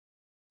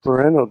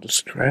Parental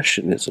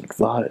discretion is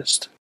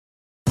advised.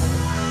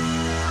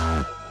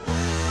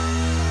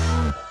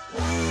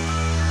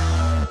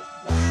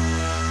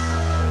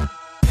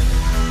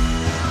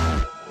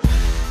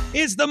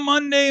 It's the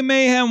Monday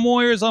Mayhem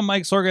Warriors. I'm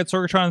Mike Sorg at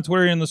Sorgatron on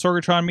Twitter in the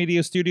Sorgatron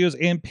Media Studios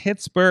in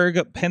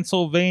Pittsburgh,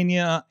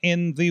 Pennsylvania.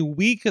 In the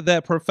week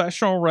that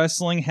professional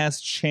wrestling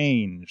has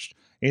changed,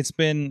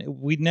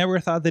 we never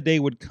thought the day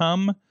would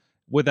come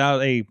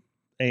without a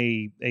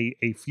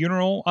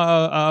funeral,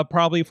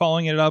 probably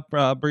following it up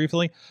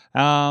briefly.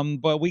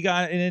 But we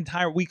got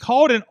we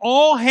called an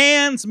all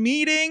hands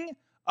meeting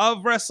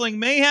of Wrestling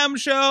Mayhem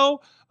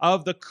show,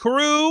 of the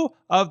crew,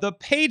 of the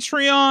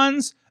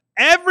Patreons.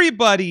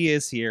 Everybody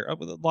is here. A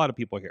lot of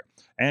people are here.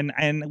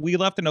 And we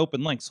left an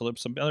open link, so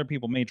some other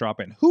people may drop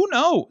in. Who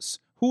knows?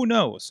 Who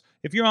knows?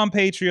 If you're on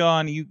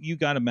Patreon, you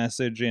got a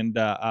message and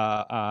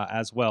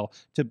as well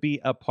to be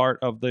a part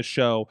of the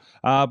show.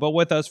 But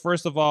with us,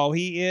 first of all,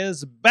 he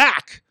is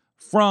back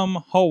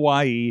from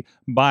Hawaii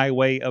by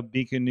way of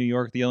Beacon, New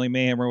York, the only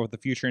Mayhemmer with a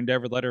future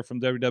endeavor letter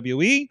from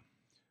WWE.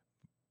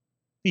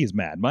 He's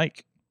Mad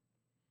Mike.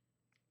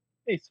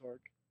 Hey, Sorg.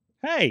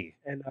 Hey.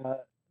 And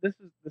this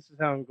is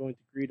how I'm going to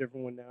greet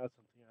everyone now. It's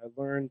something I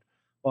learned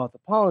while at the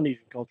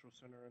Polynesian Cultural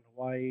Center in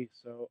Hawaii.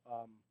 So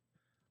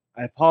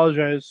I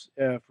apologize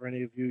for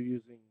any of you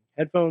using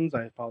headphones.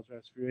 I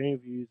apologize for any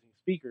of you using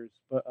speakers.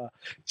 But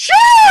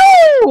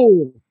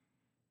Choo!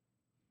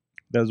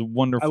 That was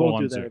wonderful. I won't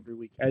on do that Zoom. every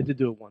week. I had to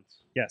do it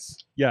once.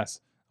 Yes.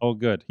 Oh,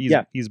 good.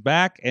 He's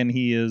back, and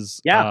he is.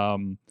 Yeah.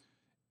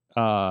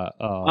 Cultured.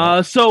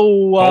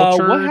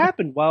 What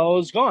happened while I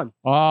was gone?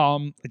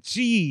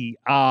 Gee.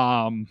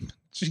 I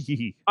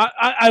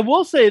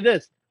will say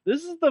this.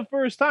 This is the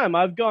first time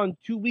I've gone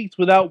 2 weeks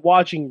without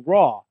watching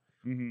Raw.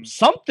 Mm-hmm.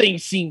 Something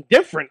seemed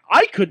different.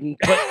 I couldn't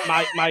put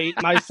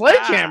my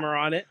sledgehammer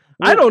on it.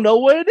 I don't know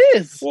what it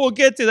is. We'll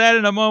get to that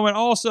in a moment.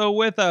 Also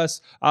with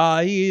us,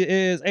 he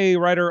is a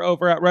writer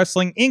over at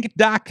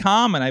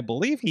WrestlingInc.com, and I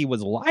believe he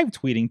was live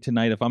tweeting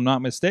tonight, if I'm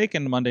not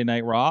mistaken, Monday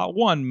Night Raw.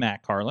 One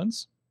Matt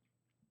Carlins.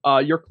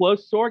 You're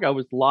close, Sorg. I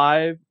was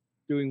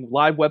doing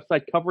live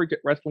website coverage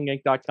at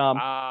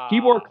WrestlingInc.com.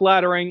 Keyboard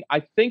clattering. I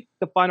think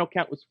the final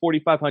count was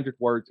 4,500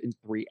 words in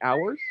 3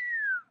 hours.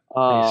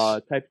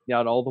 Nice. Typing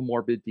out all the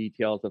morbid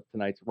details of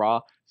tonight's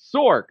Raw.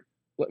 Sorg,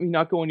 let me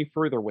not go any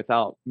further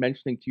without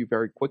mentioning to you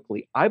very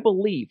quickly. I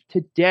believe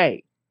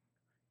today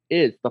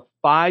is the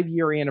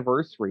 5-year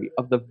anniversary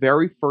of the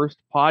very first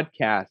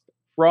podcast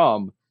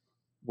from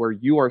where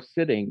you are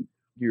sitting.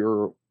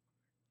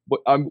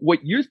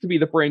 What used to be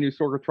the brand new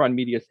Sorgatron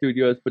Media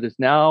Studios, but is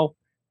now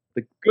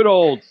the good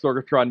old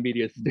Sorgatron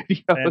Media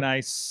Studios. And I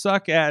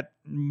suck at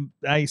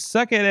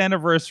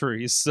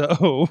anniversaries.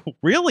 So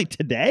really,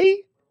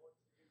 today?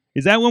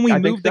 Is that when we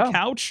moved the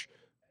couch?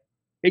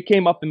 It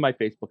came up in my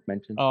Facebook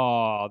mention.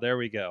 Oh, there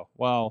we go.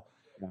 Well,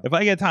 if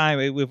I get time,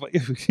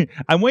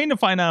 I'm waiting to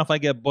find out if I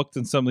get booked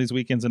in some of these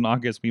weekends in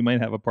August. We might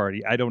have a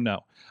party. I don't know.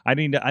 I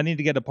need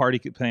to get a party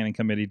planning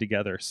committee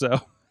together. So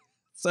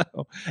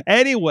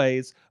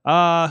anyways,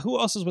 who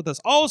else is with us?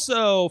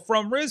 Also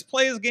from Riz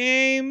Plays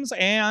Games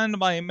and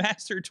my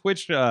master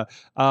Twitch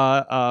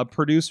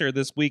producer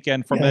this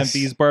weekend from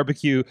MV's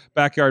Barbecue,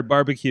 Backyard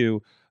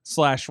Barbecue /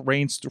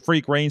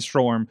 Freak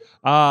Rainstorm.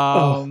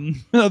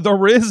 The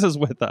Riz is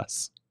with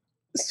us.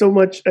 So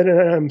much, and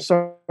I'm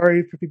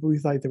sorry for people who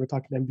thought they were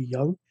talking to MV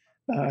Young.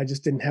 I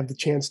just didn't have the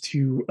chance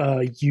to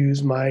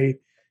use my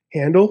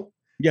handle.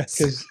 Yes.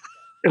 Because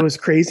it was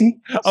crazy.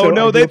 Oh,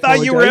 no, they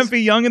thought you were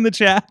MV Young in the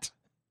chat.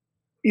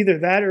 Either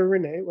that or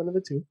Renee, one of the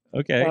two.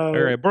 Okay, all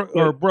right.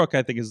 Brooke,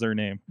 I think is their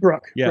name.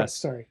 Brooke. Yes. Brooke,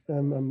 sorry.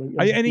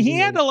 And he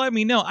had to let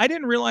me know. I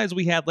didn't realize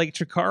we had like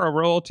Chikara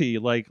Royalty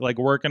like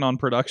working on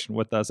production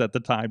with us at the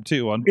time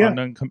too.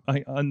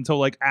 Until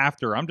like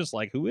after, I'm just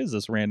like, who is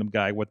this random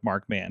guy with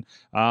Mark Mann?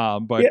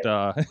 Yep.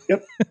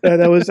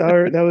 That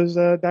was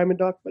Diamond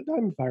Dog, but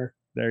Diamond Fire.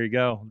 There you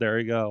go.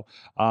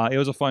 It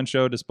was a fun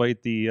show,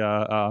 despite the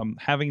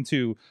having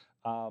to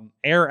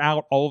air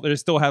out they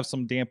still have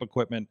some damp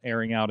equipment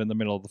airing out in the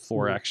middle of the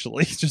floor,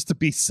 actually, just to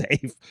be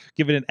safe,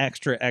 give it an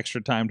extra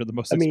time to the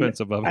most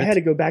expensive of it. I had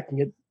to go back and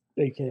get,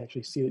 you can't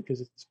actually see it because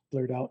it's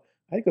blurred out.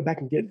 I had to go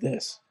back and get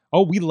this.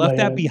 Oh, we left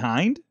that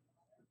behind?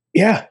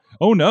 Yeah.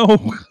 Oh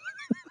no.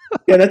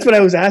 Yeah, that's what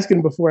I was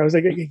asking before. I was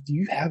like, hey, do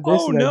you have this?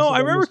 Oh, no. I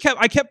remember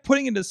I kept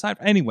putting it aside.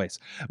 Anyways,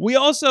 we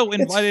also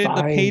invited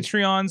the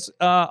Patreons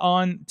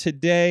on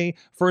today.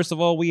 First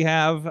of all, we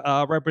have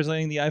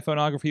representing the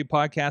iPhoneography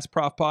podcast,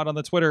 Prof Pod on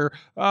the Twitter.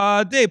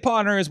 Dave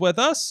Podner is with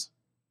us.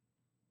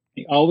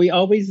 We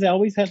always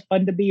have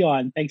fun to be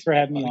on. Thanks for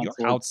having me on.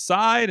 You're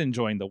outside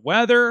enjoying the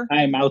weather.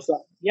 I'm outside.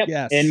 Yep.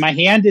 Yes. And my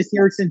hand is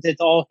here since it's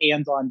all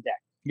hands on deck.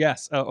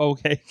 Yes.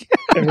 Okay.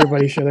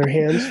 Everybody show their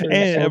hands.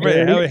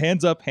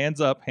 Hands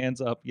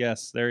up.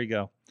 Yes. There you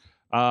go.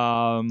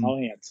 All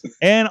hands.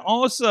 And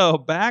also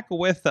back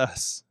with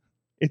us.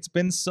 It's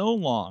been so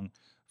long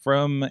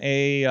from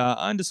a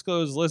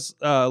undisclosed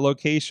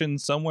location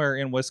somewhere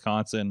in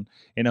Wisconsin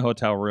in a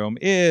hotel room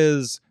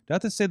is. Do I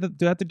have to say that?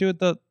 Do I have to do it?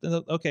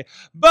 Okay.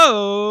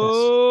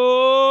 Bo.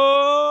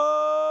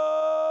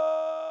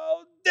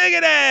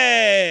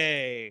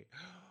 Diggity!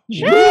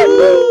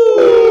 Woo!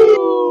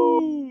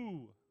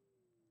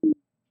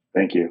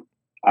 Thank you.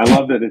 I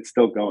love that it's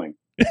still going.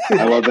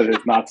 I love that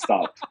it's not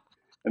stopped,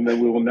 and that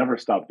we will never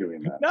stop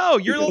doing that. No,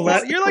 you're Because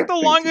that's you're like correct the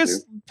thing to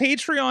longest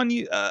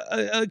Patreon.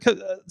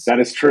 That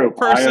is true.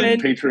 person. I am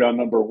Patreon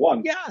number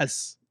 1.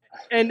 Yes.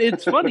 And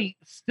it's funny,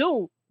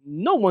 still,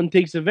 no one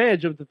takes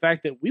advantage of the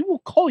fact that we will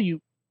call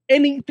you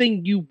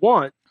anything you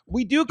want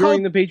We do call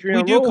during the Patreon.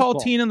 we do roll call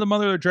call. Tina the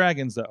mother of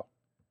dragons, though.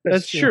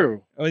 That's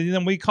true. And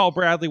then we call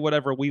Bradley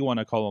whatever we want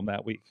to call him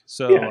that week.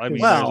 So Yeah, I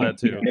mean, well,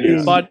 there's that too. It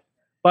is. But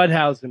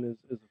Budhausen is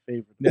a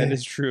favorite. That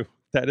is true.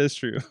 That is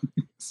true.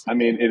 I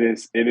mean,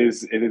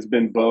 it has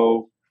been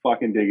Bo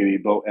fucking Diggity,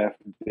 Bo F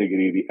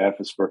Diggity. The F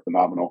is for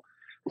phenomenal.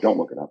 Don't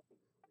look it up.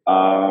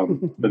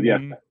 But yeah,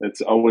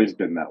 it's always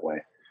been that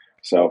way.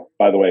 So,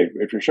 by the way,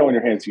 if you're showing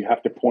your hands, you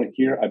have to point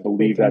here. I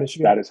believe For that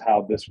Michigan? that is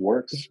how this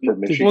works for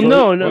Michigan. Well,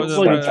 no, no. What was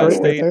well, it, That's right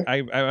state? there.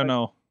 I don't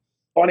know.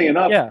 Funny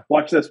enough, Yeah.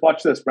 watch this.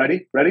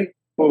 Ready?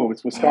 Boom,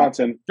 it's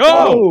Wisconsin.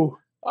 Oh!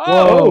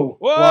 Whoa!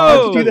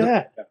 Whoa! Why'd you do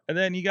that? And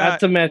then you got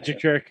that's a magic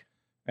trick.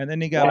 and then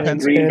you got Washington,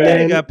 Green Pennsylvania.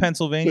 Bay, You got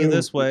Pennsylvania to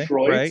this way,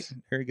 Detroit. right?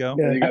 Here you go.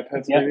 Yeah. And you got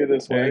Pennsylvania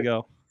this There way, you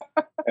go.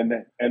 and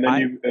then I-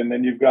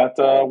 you've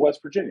got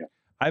West Virginia.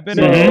 I've been.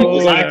 So-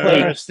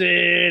 Exactly. New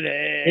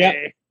City. Yep.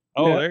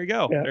 Oh, Yeah. there you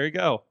go. Yeah. There you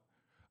go.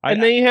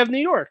 And then you have New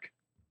York.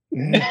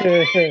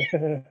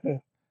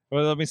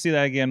 Well, let me see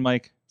that again,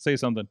 Mike. Say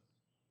something.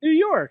 New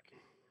York.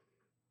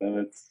 And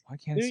it's Why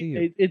can't I see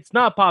you? It's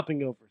not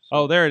popping over. so-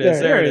 Oh, there it is.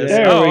 There it is.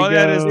 There Oh, we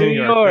that is go. New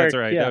New York. That's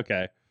York, right. yeah.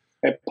 Okay.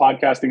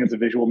 podcasting is a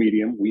visual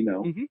medium. We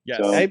know. Mhm. Yes.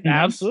 So-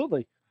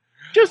 Absolutely.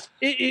 Just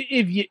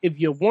if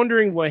you're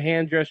wondering what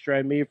hand gesture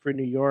I made for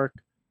New York,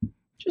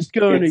 just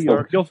go to It's New the-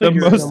 York. You'll the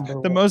figure it most out. Number the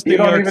one. most You New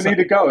don't York even need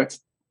to go.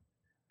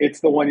 It's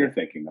the one you're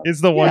thinking of.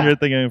 It's the one Yeah. you're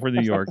thinking for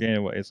New York,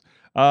 anyways.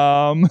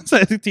 So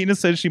I think Tina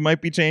says she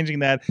might be changing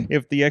that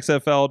if the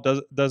XFL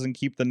doesn't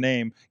keep the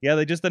name. Yeah,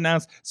 they just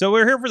announced. So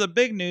we're here for the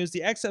big news: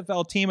 the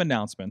XFL team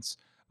announcements.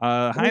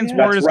 Heinz yeah.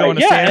 Ward That's is right. going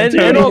to Yeah, San and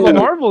Antonio. all the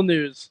Marvel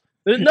news.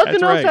 There's nothing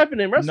That's else right.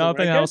 happening in wrestling.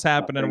 Nothing right, else guys?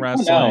 happening in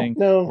Nothing. wrestling.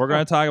 No, We're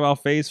going to talk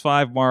about Phase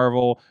 5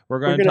 Marvel.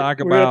 We're going to talk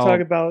we're gonna about. talk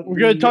about. We're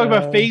going to talk the,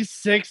 about Phase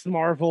 6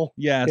 Marvel.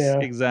 Yes, Yeah.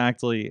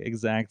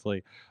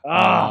 exactly.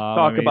 Ah,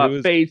 Talk I mean, about it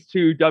was- Phase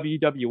 2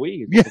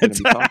 WWE.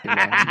 Is Yeah, what we're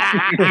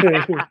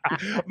gonna be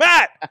talking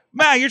about.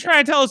 Matt, you're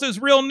trying to tell us it's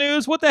real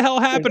news? What the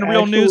hell happened, There's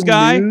real actual news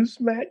guy? News,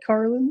 Matt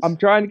Carlins. I'm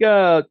trying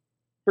to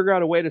figure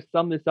out a way to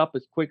sum this up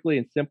as quickly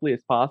and simply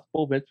as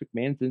possible. Vince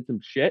McMahon's in some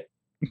shit.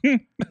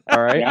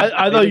 All right.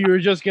 I thought you were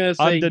just going to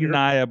say you're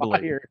Undeniably.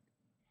 fired.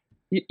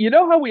 You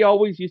know how we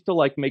always used to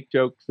like make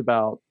jokes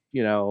about,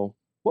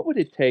 what would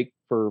it take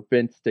for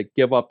Vince to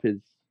give up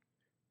his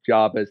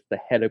job as the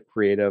head of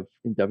creative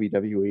in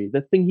WWE,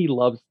 the thing he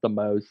loves the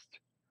most.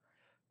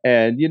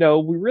 And,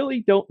 we really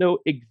don't know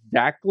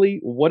exactly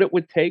what it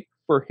would take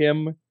for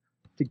him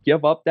to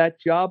give up that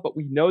job, but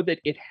we know that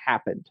it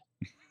happened.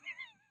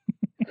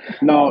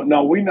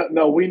 No, we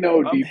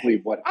know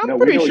deeply what. I'm no,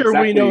 pretty we know sure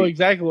exactly, we know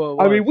exactly what it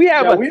was. I mean, we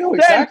have Yeah, a we know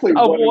sense exactly of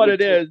what it what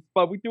would it take. is,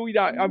 but we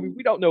not. I mean,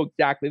 we don't know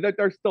exactly.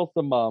 There's still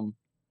some that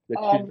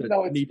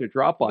no, it's- need to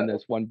drop on no.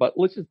 this one. But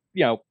let's just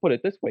put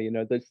it this way.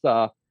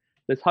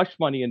 This hush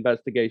money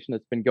investigation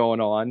that's been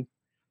going on,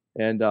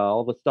 and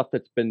all the stuff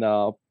that's been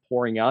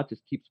pouring out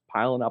just keeps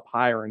piling up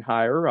higher and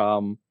higher.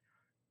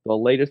 The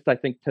latest I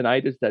think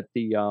tonight is that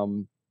the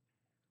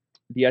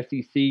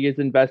SEC is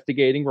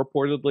investigating,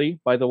 reportedly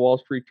by the Wall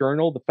Street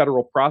Journal. The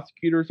federal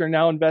prosecutors are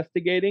now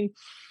investigating.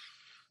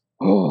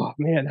 Oh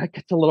man, that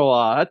gets a little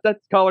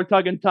that's collar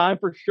tugging time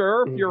for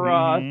sure. If you're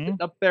Mhm. sitting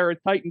up there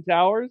at Titan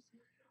Towers,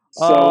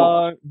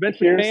 So Vince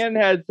here's-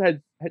 McMahon has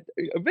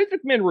Vince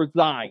McMahon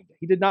resigned.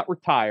 He did not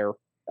retire.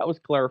 That was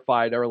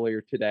clarified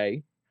earlier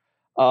today.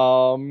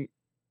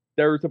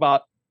 There's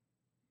about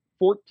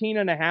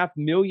 $14.5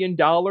 million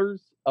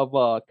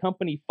of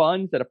company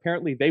funds that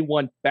apparently they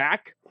want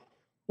back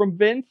from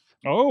Vince.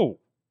 Oh,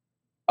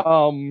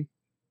 And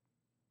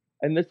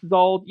this is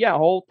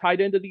all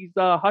tied into these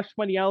hush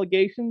money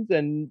allegations,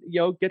 and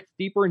gets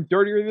deeper and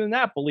dirtier than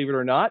that, believe it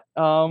or not.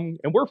 And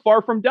we're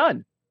far from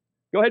done.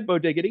 Go ahead, Bo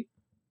Diggity.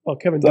 Well,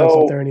 Kevin Dunn's So-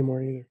 not there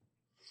anymore either.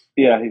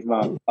 Yeah, he's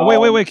not.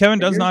 wait. Kevin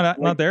Dunn's here's,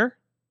 not there.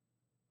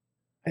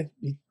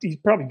 He's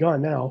probably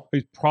gone now.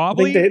 He's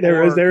probably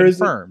there is- or there is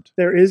a- confirmed.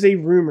 There is a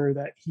rumor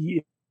that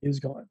he is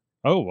gone.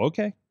 Oh,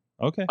 okay.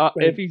 Wait.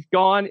 If he's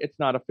gone, it's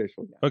not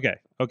official yet. Okay.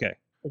 I guess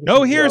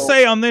No he's-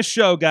 hearsay on this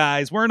show,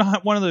 guys. We're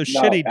not one of those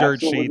No, shitty dirt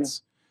absolutely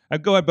sheets.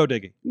 Go ahead, Bo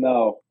Diggy.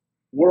 No,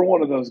 we're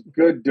one of those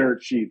good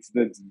dirt sheets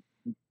that's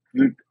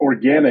the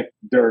organic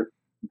dirt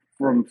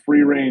from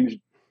free range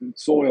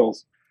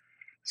soils.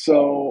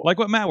 So Like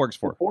what Matt works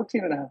for.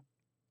 14.5.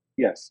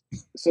 Yes.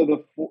 So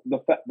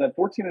that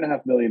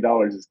 $14.5 million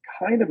is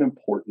kind of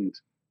important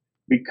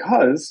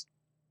because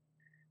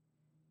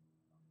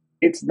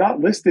it's not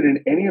listed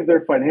in any of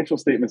their financial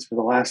statements for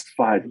the last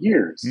 5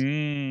 years,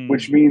 Mm.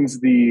 which means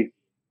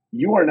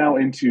you are now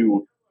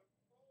into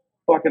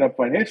fucking up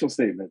financial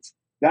statements.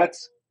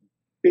 That's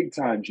big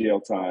time jail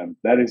time.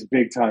 That is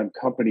big time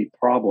company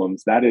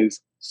problems. That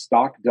is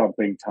stock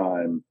dumping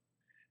time.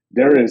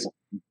 There is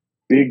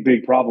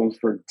big problems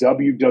for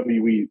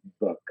WWE,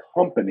 the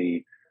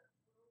company,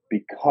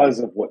 because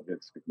of what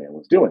Vince McMahon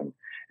was doing.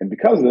 And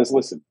because of this,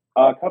 listen,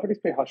 companies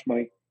pay hush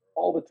money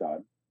all the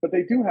time, but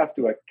they do have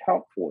to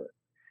account for it.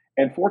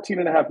 And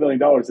 $14.5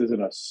 million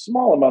isn't a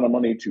small amount of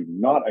money to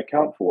not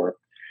account for.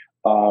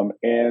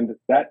 And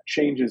that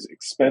changes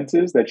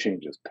expenses, that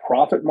changes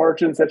profit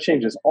margins, that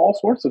changes all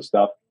sorts of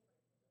stuff.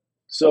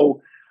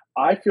 So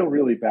I feel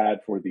really bad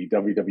for the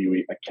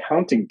WWE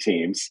accounting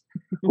teams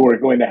who are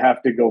going to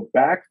have to go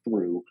back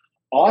through,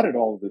 audit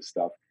all of this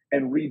stuff,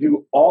 and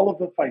redo all of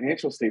the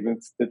financial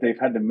statements that they've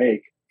had to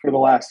make for the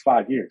last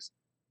 5 years.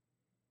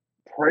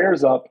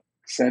 Prayers up,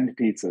 send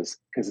pizzas,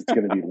 because it's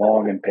going to be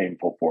long and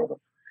painful for them.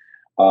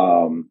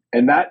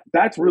 And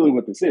that's really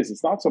what this is.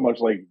 It's not so much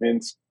like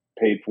Vince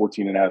paid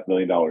 $14.5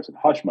 million in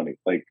hush money.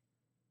 Like,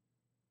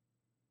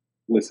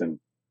 listen,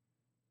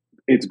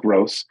 it's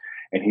gross,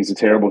 and he's a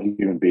terrible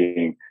human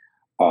being,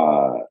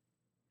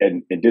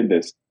 and did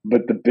this.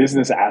 But the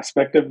business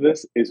aspect of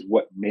this is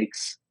what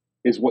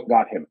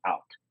got him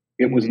out.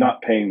 It was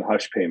not paying the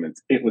hush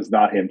payments. It was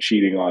not him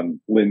cheating on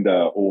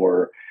Linda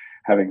or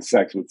having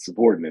sex with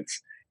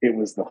subordinates. It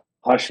was the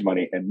hush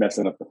money and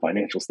messing up the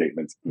financial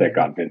statements that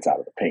got Vince out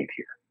of the paint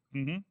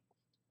here.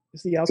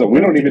 So we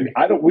don't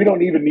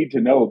even need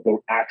to know the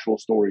actual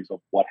stories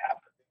of what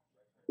happened.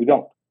 We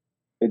don't.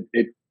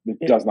 It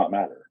does not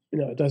matter.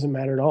 No, it doesn't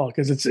matter at all,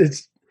 because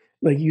it's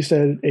like you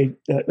said,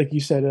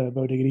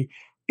 Bo Diggity.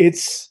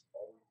 It's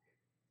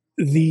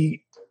the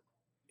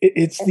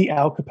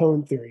Al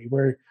Capone theory,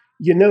 where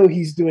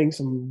he's doing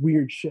some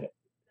weird shit.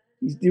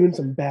 He's doing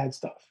some bad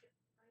stuff,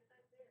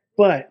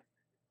 but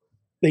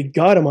they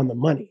got him on the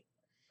money.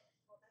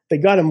 They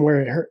got him where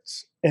it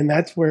hurts, and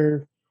that's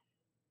where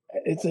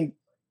it's like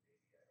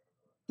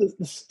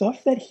the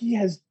stuff that he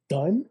has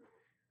done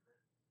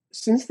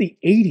since the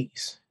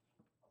 80s.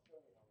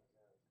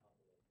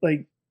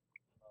 Like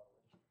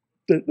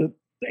the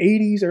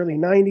 80s, early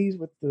 90s,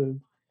 with the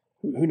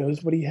who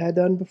knows what he had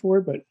done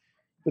before, but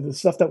the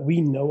stuff that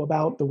we know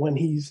about, the one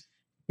he's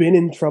been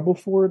in trouble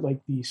for, like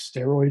the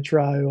steroid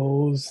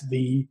trials,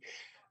 the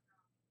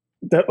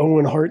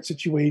Owen Hart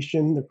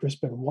situation, the Chris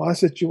Benoit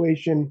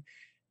situation,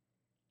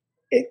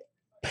 it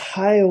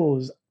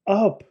piles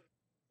up.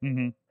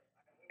 And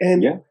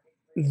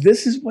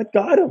this is what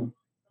got him.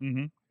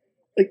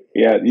 Like,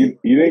 you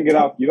didn't get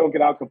out. You don't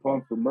get Al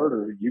Capone for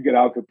murder. You get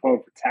Al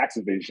Capone for tax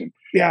evasion.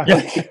 Yeah.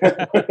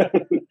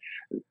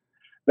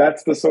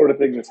 That's the sort of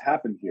thing that's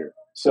happened here.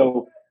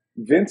 So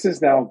Vince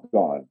is now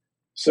gone.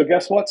 So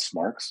guess what,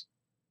 Smarks?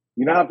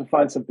 You now have to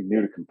find something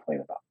new to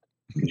complain about.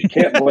 You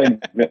can't blame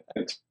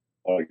Vince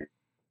for all your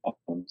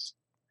problems.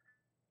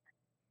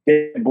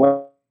 You can't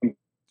blame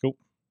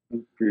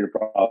for your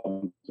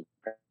problems,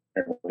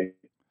 apparently.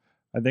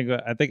 I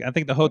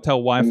think the hotel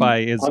Wi-Fi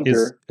is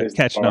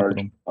catching up with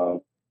them.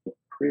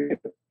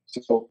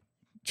 So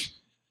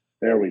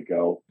there we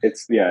go.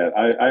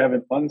 I have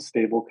an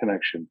unstable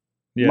connection,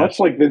 much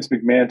like Vince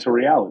McMahon to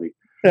reality.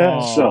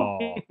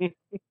 So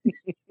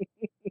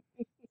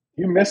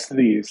you missed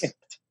these.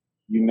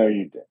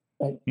 You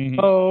did.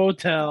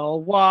 Hotel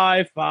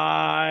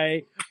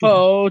Wi-Fi.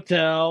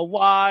 Hotel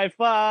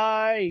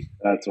Wi-Fi.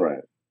 That's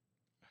right.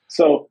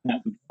 So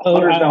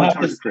Hunter's now in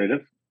charge of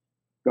creative.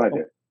 Go ahead,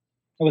 Dave.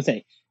 I would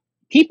say,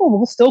 people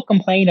will still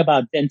complain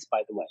about Vince,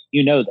 by the way.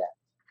 You know that.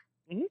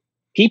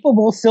 People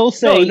will still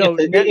say,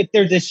 if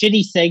there's a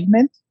shitty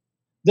segment,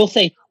 they'll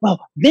say, well,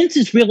 Vince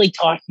is really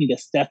talking to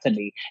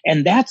Stephanie,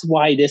 and that's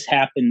why this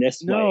happened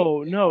this way.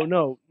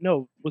 No.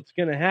 What's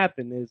going to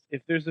happen is,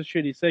 if there's a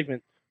shitty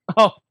segment,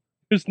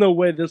 there's no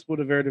way this would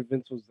have aired if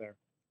Vince was there.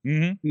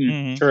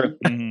 True.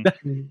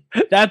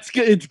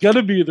 It's going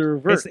to be the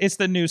reverse. It's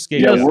the new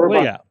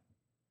scapegoat.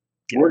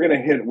 We're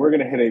gonna hit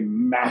a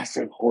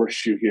massive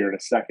horseshoe here in a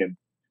second,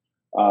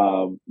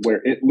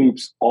 where it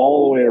loops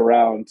all the way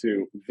around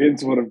to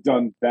Vince would have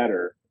done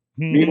better.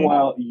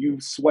 Meanwhile,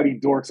 you sweaty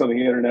dorks on the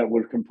internet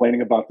were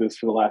complaining about this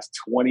for the last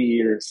 20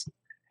 years,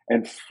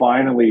 and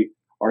finally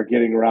are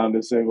getting around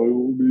to saying,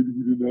 "Oh, maybe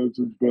we didn't have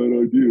such bad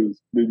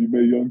ideas. Maybe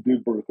Mae Young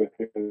did birth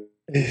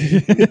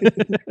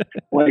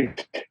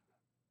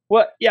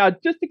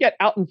just to get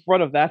out in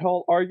front of that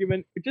whole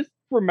argument, just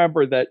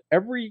remember that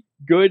every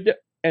good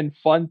and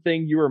fun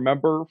thing you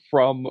remember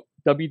from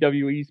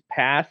WWE's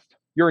past,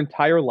 your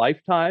entire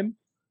lifetime,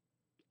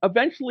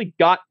 eventually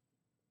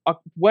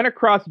went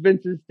across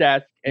Vince's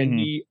desk, and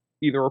he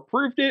either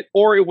approved it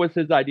or it was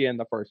his idea in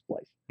the first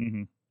place.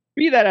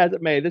 Be that as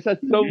it may, this has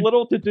so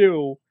little to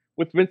do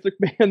with Vince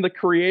McMahon, the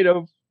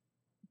creative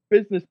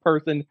business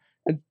person,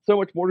 and so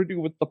much more to do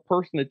with the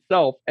person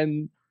itself.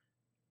 And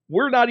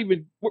we're not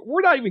even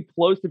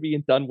close to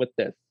being done with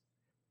this.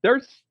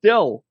 There's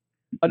still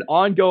an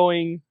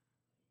ongoing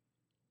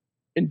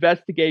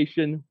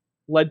investigation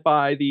led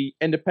by the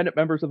independent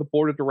members of the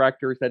board of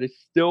directors that is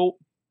still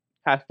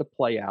has to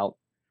play out.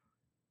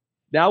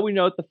 Now we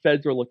know that the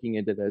feds are looking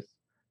into this.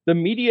 The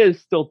media is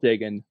still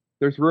digging.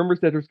 There's rumors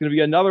that there's going to be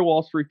another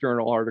Wall Street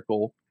Journal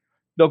article.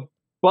 The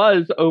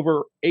buzz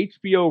over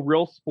HBO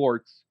Real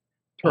Sports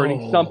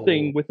turning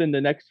something within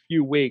the next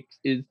few weeks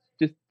is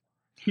just,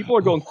 people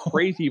are going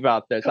crazy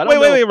about this. I don't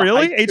know wait,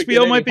 really?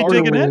 HBO might be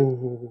taking it?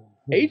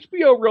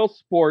 HBO Real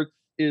Sports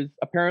is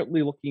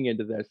apparently looking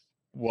into this.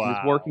 Wow. Is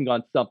working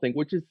on something,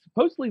 which is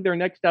supposedly their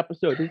next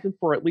episode isn't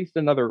for at least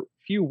another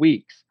few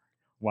weeks.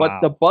 Wow.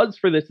 But the buzz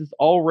for this is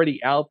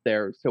already out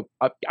there. So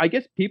I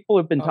guess people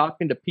have been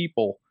talking to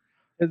people.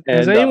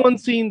 Has anyone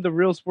seen the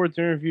Real Sports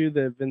interview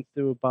that Vince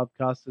did with Bob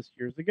Costas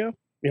years ago?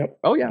 Yep.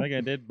 Oh yeah. I think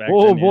I did back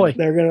Oh then, boy. yeah.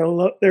 They're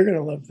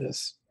gonna love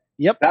this.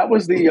 Yep. That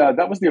was the original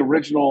that was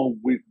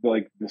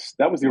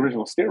the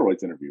original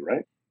steroids interview,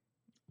 right?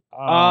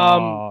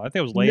 I think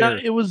it was later.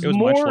 No, it was much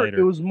more. later.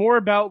 It was more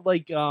about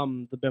like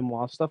the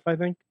Benoit stuff, I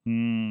think.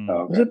 Hmm.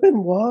 Oh, Was it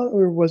Benoit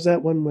or was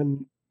that one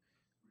when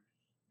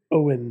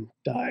Owen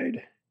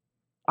died?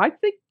 I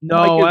think No,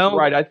 Mike I is don't-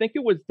 right. I think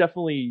it was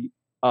definitely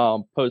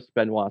post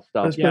Benoit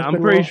stuff. Post- Yeah, I'm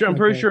Benoit? pretty sure. I'm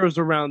pretty Okay. sure it was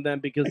around then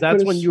because I that's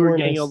could've when you were sworn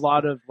getting a it's-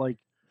 lot of like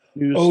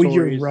news Oh, stories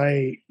you're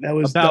right. That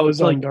was about, on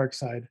like, Dark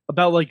Side.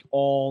 about like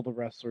all the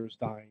wrestlers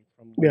dying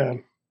from like, Yeah.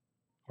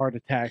 heart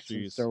attacks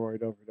and Jeez. steroid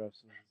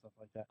overdoses and stuff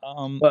like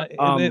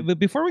that. But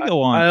before we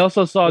go on, I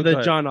also saw Go that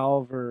ahead. John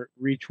Oliver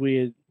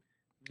retweeted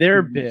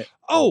their bit.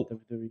 Oh! of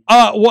WWE.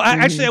 well,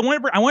 actually,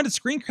 I wanted to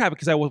screen grab it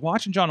because I was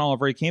watching John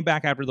Oliver. He came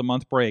back after the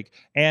month break,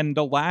 and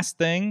the last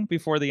thing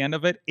before the end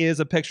of it is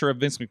a picture of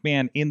Vince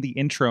McMahon in the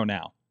intro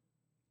now,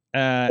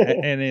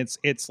 and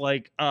it's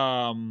like,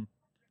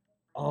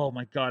 oh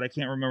my god, I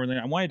can't remember the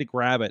name. I wanted to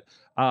grab it,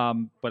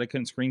 but I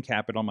couldn't screen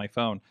cap it on my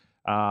phone.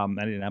 I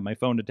didn't have my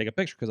phone to take a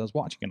picture because I was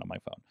watching it on my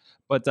phone.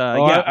 But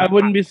I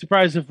wouldn't be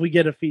surprised if we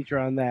get a feature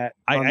on that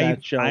on I-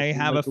 that show. I in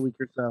have like a a week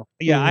or so.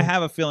 Yeah, I Mhm.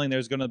 have a feeling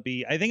there's going to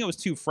be. I think it was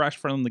too fresh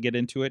for them to get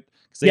into it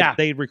because Yeah.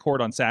 they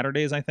record on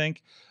Saturdays, I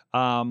think.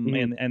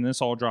 Mhm. And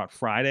this all dropped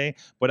Friday,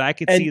 but I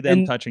could And- see them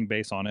and- touching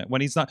base on it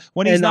when he's not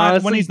And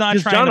honestly, he's not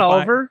 'cause trying John to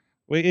Oliver, buy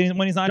when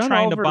he's not John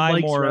trying Oliver to buy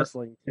likes more.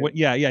 wrestling. too.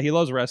 Yeah, he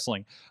loves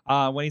wrestling.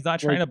 When he's not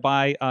trying to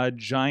buy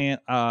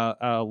giant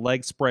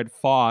leg spread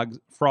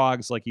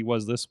frogs like he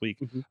was this week.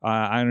 Mhm.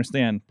 I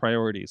understand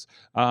priorities.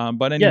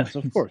 But anyway, Yes,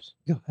 of course,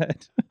 go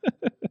ahead.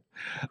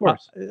 of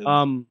course.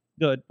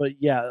 Good.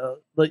 But yeah,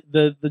 like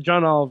the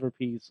John Oliver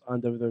piece on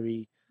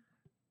WWE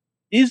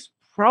is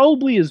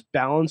probably as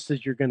balanced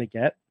as you're gonna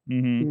get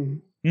Mm-hmm.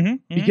 Mhm.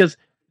 Mm-hmm. because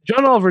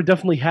John Oliver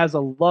definitely has a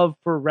love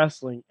for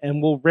wrestling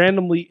and will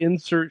randomly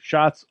insert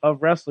shots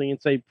of wrestling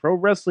and say pro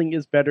wrestling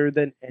is better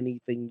than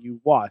anything you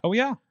watch. Oh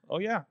yeah.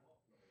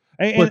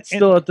 But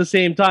still at the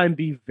same time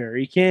be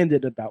very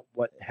candid about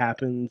what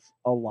happens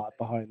a lot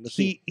behind the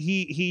scenes.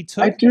 he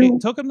I took do-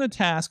 took him to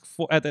task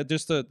for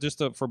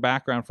for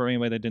background for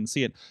anybody that didn't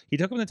see it. He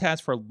took him to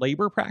task for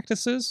labor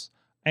practices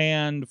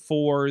and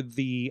for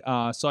the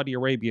Saudi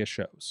Arabia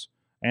shows.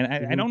 And I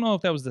Mhm. don't know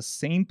if that was the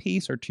same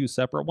piece or two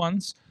separate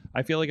ones.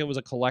 I feel like it was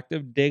a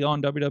collective dig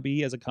on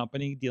WWE as a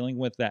company dealing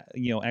with that,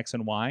 X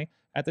and Y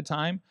at the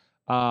time.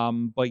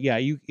 But yeah,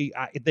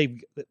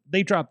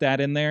 they dropped that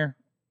in there.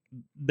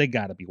 They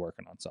got to be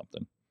working on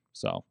something.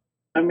 So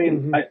I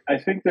mean, Mhm. I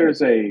think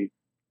there's a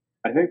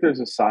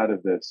side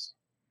of this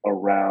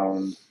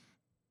around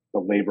the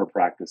labor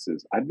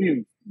practices. I'd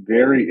be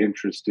very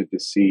interested to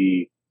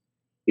see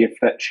if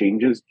that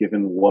changes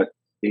given what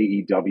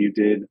AEW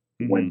did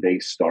when they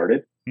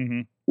started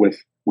mhm.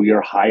 with we are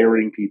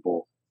hiring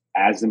people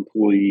as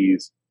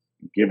employees,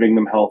 giving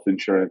them health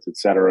insurance, et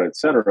cetera,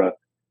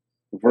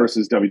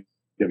 versus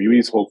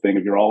WWE's whole thing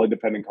of you're all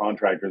independent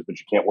contractors, but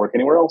you can't work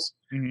anywhere else,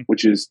 Mhm.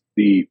 which is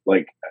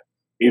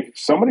if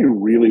somebody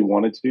really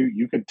wanted to,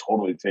 you could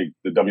totally take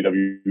the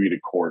WWE to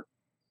court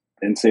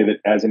and say that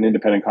as an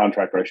independent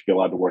contractor, I should be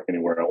allowed to work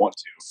anywhere I want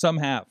to. Some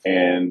have.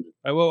 And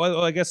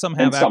Well, I guess some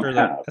have And some after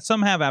have.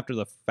 some have after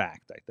the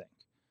fact. I think,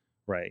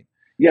 right?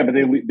 yeah, but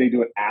they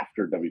do it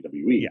after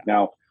WWE. Yeah.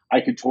 Now,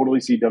 I could totally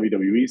see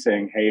WWE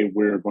saying, "Hey,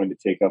 we're going to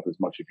take up as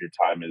much of your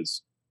time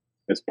as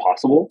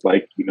possible."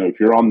 Like, if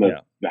you're on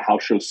the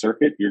house show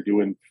circuit, you're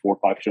doing 4 or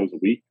 5 shows a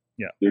week.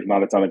 Yeah. There's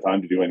not a ton of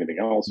time to do anything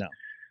else. No.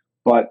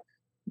 But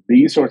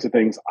these sorts of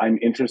things, I'm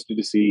interested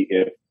to see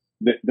if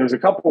there's a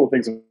couple of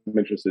things I'm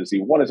interested to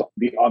see. One is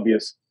the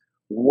obvious: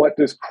 what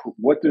does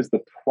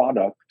the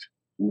product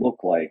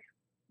look like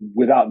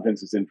without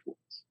Vince's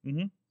influence,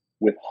 Mhm.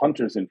 with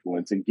Hunter's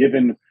influence, and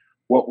given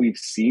what we've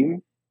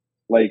seen,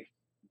 like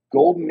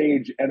Golden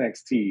Age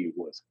NXT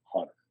was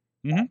Hunter,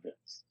 not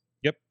Vince.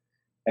 Yep.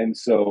 And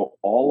so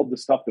all of the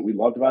stuff that we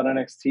loved about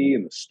NXT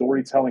and the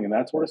storytelling and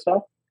that sort of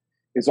stuff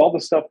is all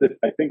the stuff that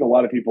I think a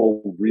lot of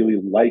people really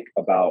like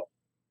about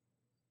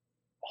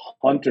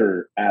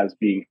Hunter as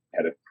being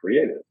head of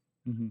creative.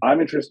 Mhm.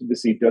 I'm interested to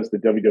see, does the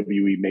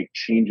WWE make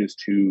changes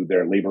to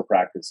their labor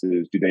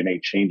practices? Do they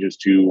make changes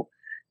to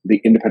the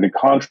independent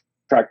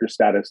contractor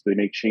status? Do they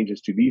make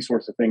changes to these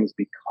sorts of things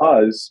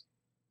because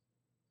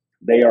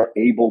they are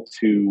able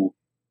to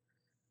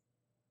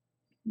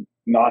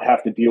not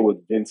have to deal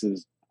with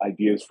Vince's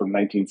ideas from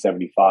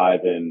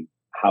 1975 and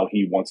how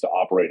he wants to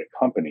operate a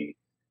company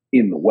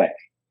in the way,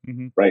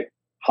 Mhm. right?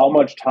 how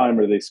much time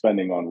are they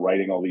spending on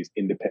writing all these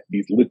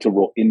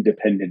literal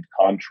independent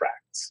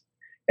contracts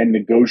and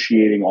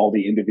negotiating all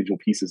the individual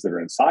pieces that are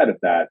inside of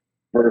that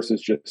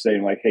versus just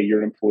saying like, hey, you're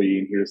an employee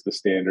and here's the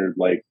standard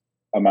like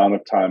amount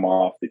of time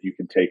off that you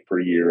can take per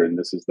year, and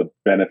this is the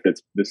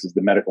benefits, this is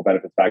the medical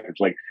benefits package.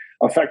 Like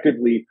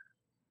effectively,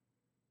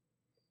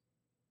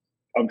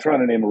 I'm trying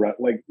to name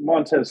like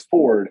Montez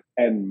Ford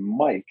and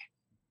Mike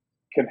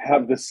can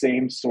have the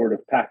same sort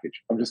of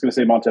package. I'm just going to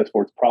say Montez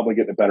Ford's probably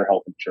getting a better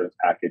health insurance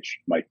package.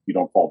 Mike, you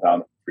don't fall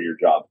down for your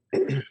job.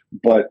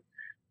 But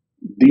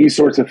these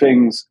sorts of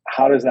things,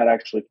 how does that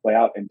actually play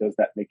out? And does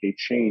that make a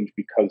change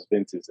because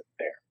Vince isn't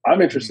there?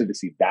 I'm interested to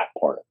see that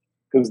part of it,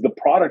 because the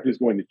product is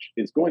going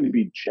to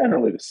be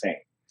generally the same,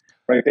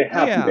 right? They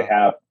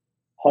have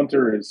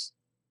Hunter is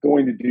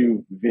going to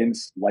do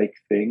Vince-like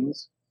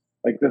things.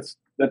 Like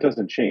that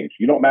doesn't change.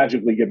 You don't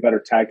magically get better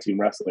tag team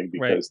wrestling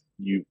because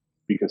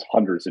because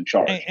Hunter's in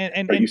charge,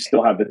 but you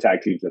still have the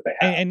tag teams that they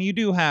have. And you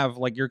do have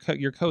like your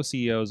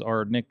co-CEOs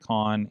are Nick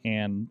Khan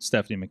and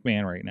Stephanie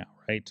McMahon right now,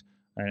 right?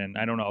 And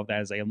I don't know if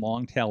that is a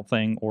long tail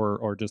thing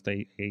or just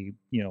a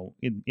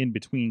in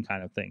between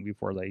kind of thing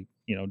before they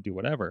do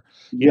whatever.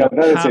 That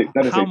is a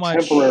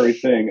temporary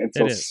thing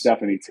until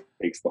Stephanie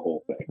takes the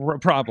whole thing.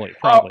 Probably.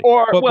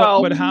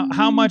 But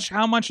how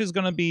much is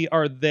going to be?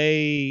 Are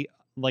they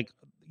like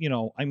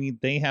I mean,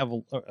 they have,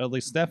 or at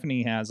least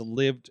Stephanie has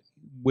lived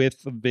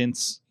with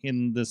Vince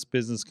in this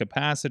business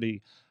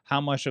capacity.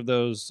 How much of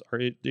those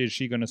is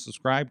she going to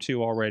subscribe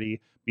to already,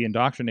 be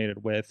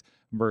indoctrinated with,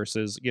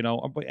 versus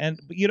and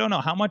you don't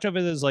know how much of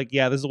it is like,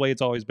 this is the way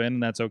it's always been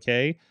and that's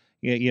okay.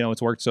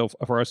 It's worked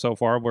for us so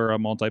far. We're a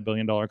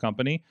multi-billion-dollar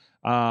company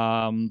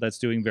that's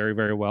doing very,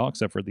 very well,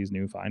 except for these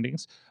new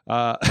findings.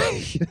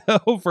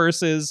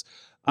 Versus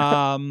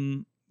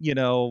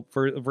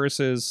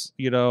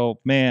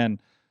man,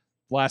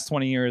 last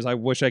 20 years, I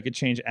wish I could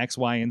change X,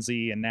 Y, and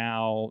Z, and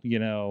now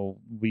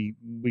we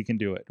can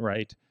do it,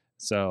 right?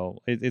 So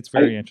it's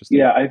very interesting.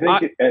 Yeah, I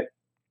think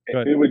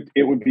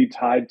it would be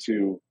tied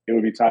to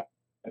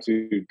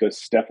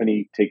does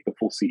Stephanie take the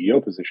full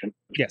CEO position?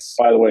 Yes.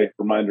 By the way,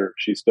 reminder,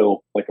 she's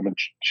still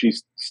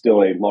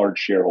a large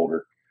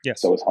shareholder.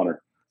 Yes. So is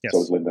Hunter. Yes.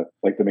 So is Linda.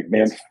 Like the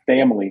McMahon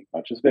family,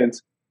 not just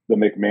Vince, the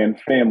McMahon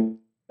family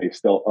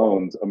still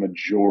owns a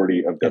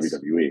majority of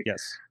WWE.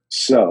 Yes.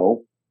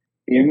 So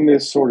in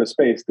this sort of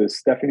space, does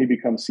Stephanie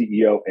become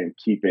CEO and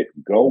keep it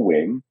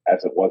going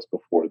as it was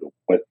before the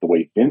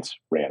way Vince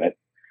ran it?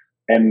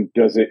 And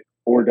does it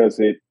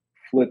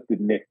flip to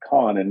Nick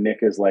Khan, and Nick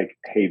is like,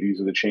 hey,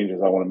 these are the changes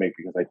I want to make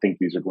because I think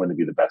these are going to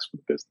be the best for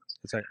the business.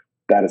 That's right.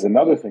 That is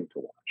another thing to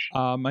watch.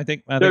 I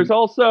think there's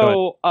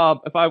also,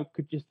 if I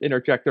could just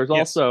interject, there's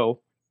also,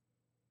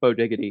 Bo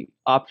Diggity,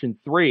 option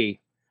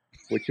 3,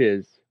 which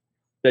is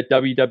that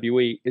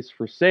WWE is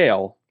for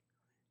sale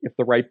if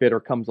the right bidder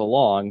comes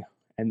along.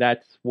 And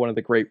that's one of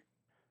the great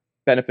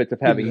benefits of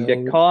having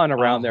Nick Khan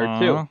around there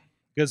too.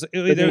 Because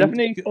does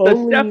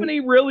Stephanie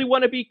really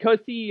want to be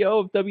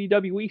co-CEO of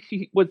WWE?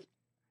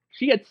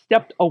 She had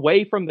stepped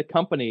away from the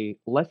company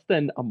less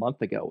than a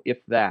month ago, if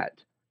that,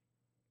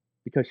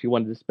 because she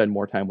wanted to spend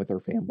more time with her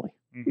family.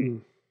 Mm-hmm.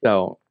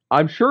 So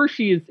I'm sure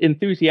she is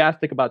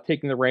enthusiastic about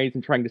taking the reins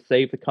and trying to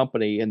save the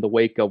company in the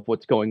wake of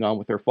what's going on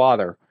with her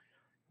father.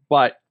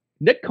 But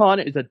Nick Khan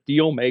is a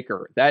deal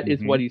maker. That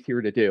is what he's here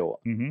to do.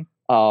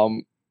 Mm-hmm.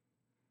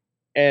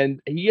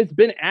 And he has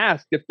been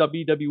asked if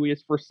WWE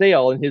is for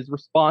sale, and his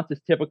response is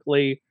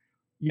typically,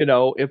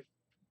 if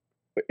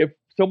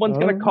someone's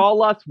going to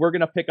call us, we're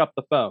going to pick up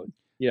the phone.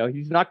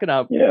 He's not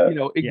going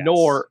to,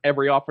 ignore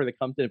every offer that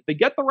comes in. If they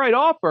get the right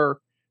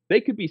offer,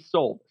 they could be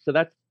sold. So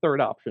that's the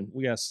third option.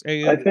 Yes.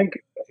 I think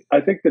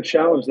the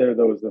challenge there,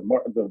 though, is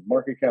the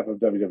market cap of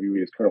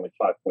WWE is currently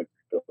 $5.3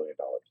 billion.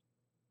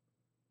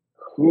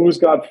 Who's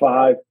got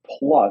 5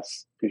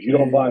 plus? Because you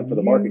don't buy them for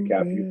the market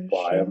cap, you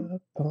buy them.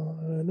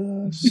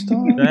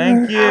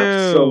 Thank you.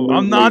 Absolutely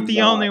I'm not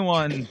the only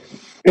one.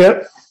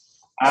 Yep.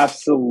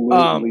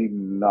 Absolutely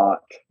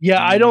not.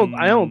 Yeah, I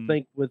don't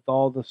think with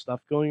all the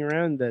stuff going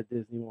around that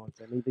Disney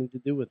wants anything to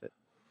do with it.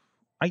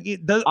 I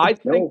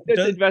think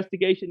this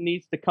investigation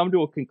needs to come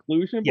to a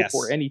conclusion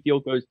before any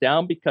deal goes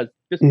down, because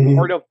just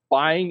part of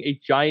buying a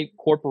giant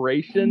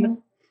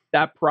corporation,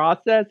 that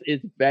process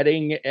is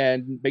vetting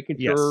and making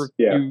sure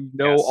you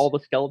know all the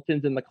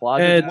skeletons in the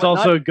closet. And it's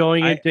also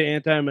going into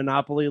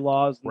anti-monopoly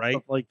laws and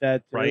stuff like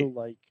that too. Right.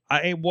 Like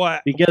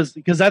because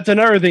that's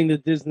another thing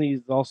that Disney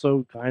is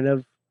also kind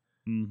of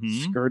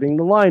skirting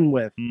the line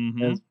with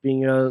as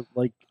being a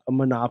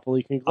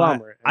monopoly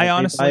conglomerate. I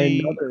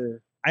honestly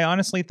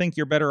think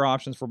your better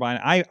options for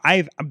buying.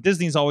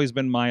 Disney's always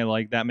been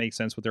my that makes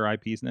sense with their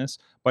IPs-ness,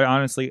 but I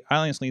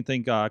honestly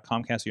think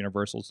Comcast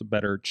Universal is a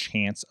better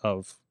chance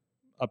of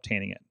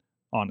obtaining it.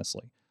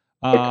 Honestly,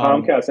 but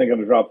Comcast ain't going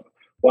to drop.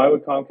 Why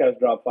would Comcast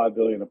drop $5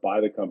 billion to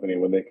buy the company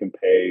when they can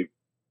pay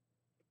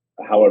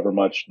however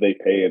much they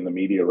pay in the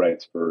media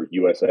rights for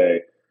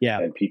USA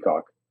and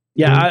Peacock?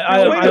 Yeah,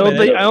 I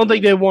don't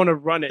think they want to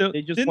run it.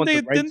 They just want the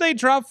rights. Didn't they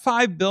drop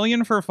 $5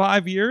 billion for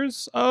 5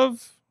 years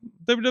of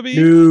WWE?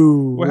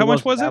 No, Well, how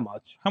much was that it?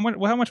 much. How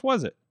much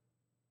was it?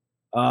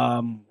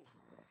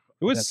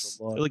 It was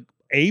like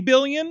 $1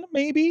 billion,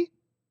 maybe.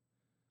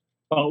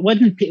 Well,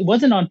 it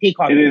wasn't on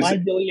Peacock. It is-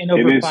 $5 billion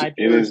over 5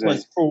 years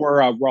was for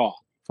Raw.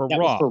 For That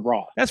Raw. was for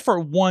Raw. That's for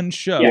one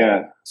show.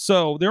 Yeah.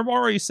 So they're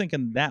already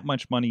sinking that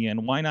much money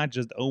in. Why not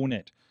just own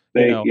it?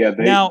 They, You know? yeah,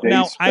 they, now they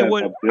I spent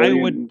would $1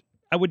 billion.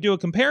 I would do a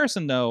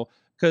comparison though,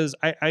 because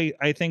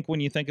I think when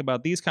you think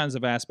about these kinds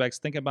of aspects,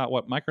 think about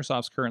what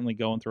Microsoft's currently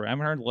going through. I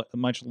haven't heard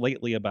much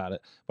lately about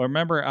it, but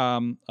remember,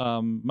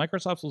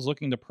 Microsoft was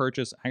looking to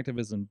purchase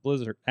Activision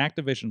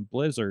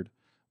Blizzard,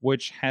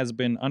 which has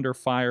been under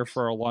fire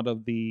for a lot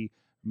of the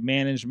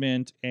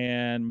management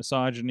and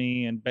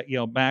misogyny and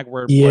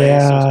backward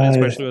plays,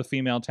 especially with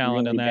female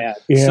talent and that.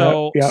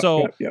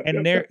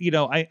 There,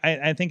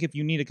 I think if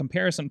you need a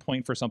comparison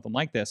point for something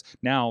like this,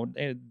 now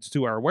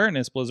to our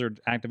awareness, Blizzard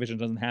Activision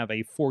doesn't have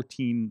a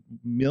 $14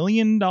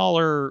 million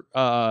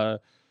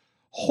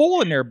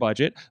hole in their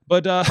budget,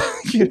 but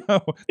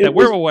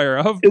we're aware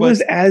of. It was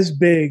as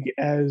big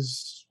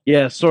as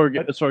Sorg,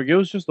 it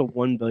was just a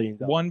 $1 billion.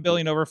 $1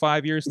 billion over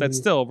 5 years. That's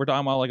still, we're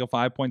talking about like a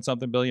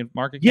 5-point-something billion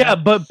market cap.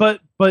 Yeah,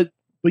 but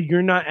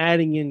you're not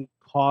adding in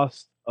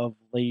cost of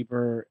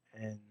labor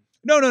and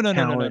no.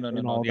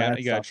 All Yeah,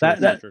 that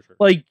stuff. True.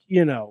 Like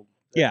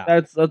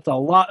that's a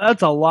lot.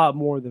 That's a lot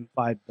more than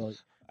 $5 billion.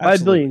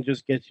 $5 billion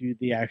just gets you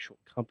the actual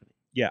company.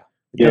 Yeah,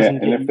 it doesn't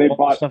get you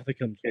all the stuff that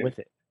comes with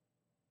it.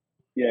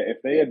 Yeah,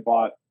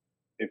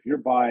 if you're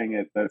buying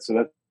it, that's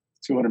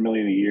 $200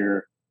 million a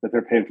year that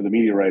they're paying for the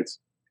media rights.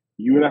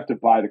 You would have to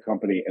buy the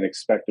company and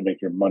expect to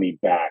make your money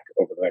back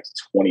over the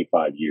next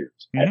 25 years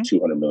at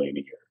 $200 million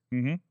a year.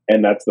 Mm-hmm.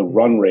 And that's the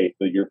run rate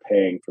that you're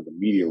paying for the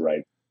media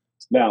rights.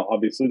 Now,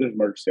 obviously, there's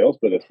merch sales,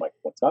 but it's like,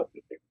 what's up?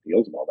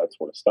 Deals and all that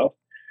sort of stuff.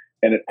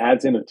 And it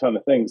adds in a ton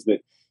of things that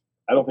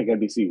I don't think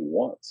NBC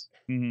wants.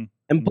 Mm-hmm.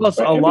 And plus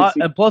a lot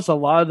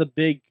of the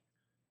big,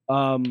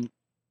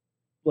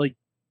 like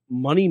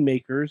money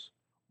makers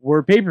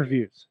were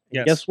pay-per-views.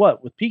 Yes. Guess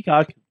what? With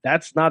Peacock,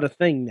 that's not a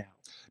thing now.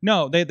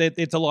 No,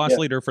 it's a loss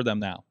leader for them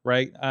now,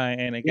 right?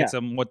 And it gets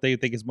them what they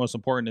think is most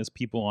important is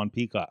people on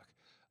Peacock.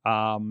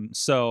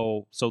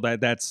 So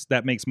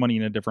that makes money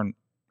in a different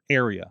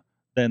area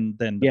than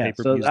the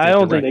pay-per-views. So I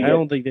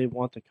don't think they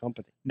want the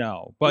company.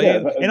 No, but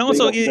and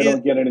also they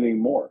don't get anything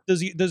more.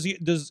 Does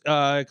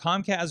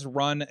Comcast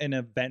run an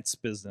events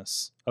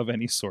business of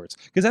any sorts?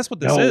 Because that's what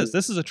this is.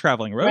 This is a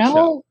traveling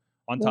roadshow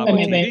on top of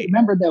TV.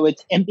 Remember though,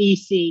 it's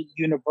NBC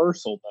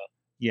Universal though.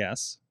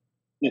 Yes,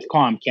 with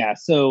Comcast.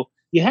 So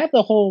you have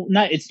the whole.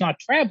 It's not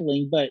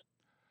traveling, but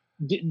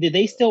do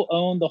they still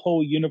own the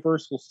whole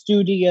Universal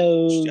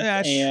Studios?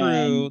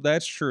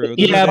 That's true.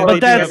 Yeah,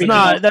 but that's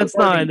not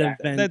an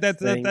event.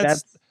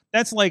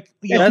 That's like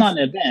it's not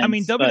an event. I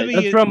mean, WWE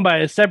that's run by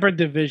a separate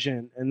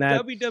division, and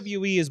that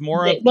WWE is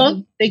more.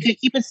 They could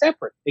keep it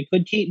separate.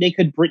 They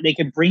could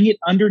bring it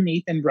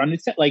underneath and run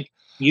it like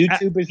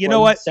YouTube is. You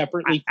know what?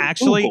 Separately.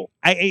 Actually,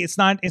 it's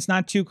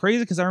not too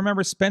crazy because I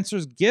remember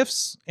Spencer's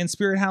Gifts and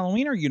Spirit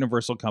Halloween are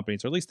Universal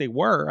companies, or at least they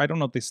were. I don't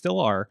know if they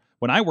still are.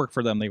 When I worked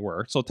for them, they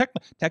were. So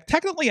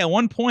technically, at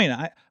one point,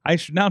 I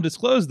should now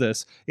disclose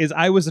this, is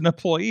I was an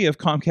employee of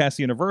Comcast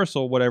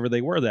Universal, whatever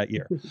they were that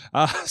year.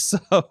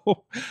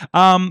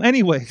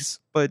 Anyways,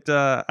 but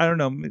I don't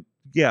know.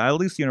 Yeah, at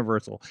least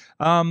Universal.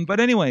 But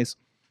anyways,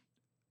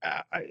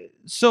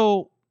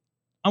 so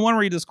I want to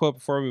read this quote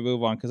before we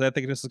move on because I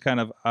think this is kind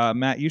of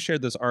Matt. You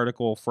shared this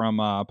article from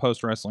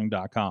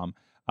postwrestling.com.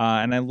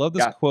 And I love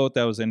this quote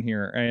that was in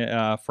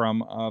here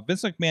from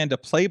Vince McMahon to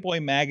Playboy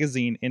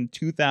magazine in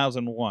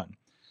 2001.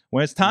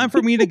 When it's time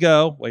for me to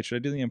go. Wait, should I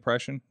do the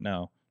impression?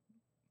 No.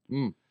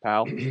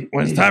 Pal. When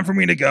it's time for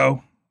me to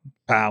go,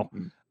 pal.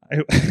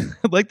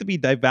 I'd like to be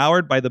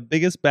devoured by the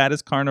biggest,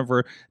 baddest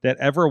carnivore that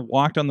ever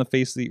walked on the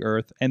face of the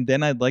earth. And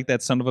then I'd like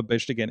that son of a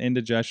bitch to get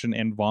indigestion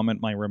and vomit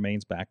my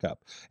remains back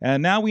up.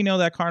 And now we know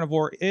that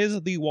carnivore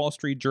is the Wall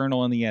Street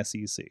Journal and the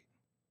SEC.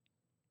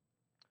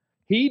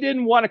 He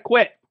didn't want to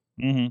quit.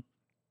 Mm-hmm.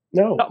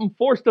 No, something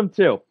forced him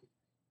to,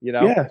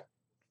 Yeah,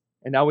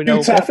 and now we know.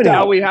 You tapped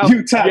out.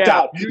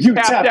 You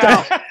tapped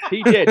out.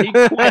 He did. He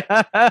quit.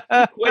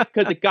 He quit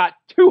because it got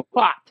too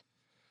hot.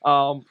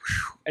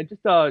 And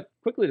just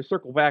quickly to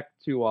circle back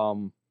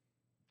to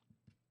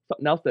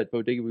something else that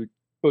Bo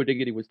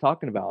Diggity was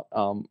talking about.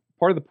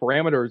 Part of the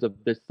parameters of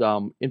this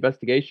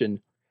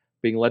investigation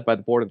being led by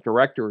the board of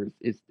directors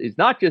is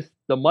not just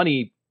the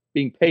money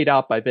being paid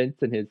out by Vince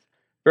and his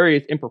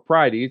various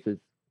improprieties, as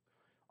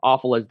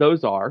awful as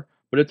those are,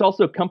 but it's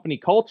also company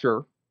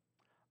culture,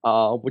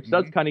 which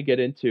does kind of get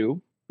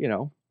into,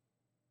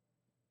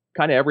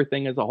 kind of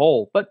everything as a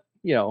whole, but,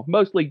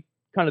 mostly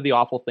kind of the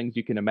awful things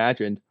you can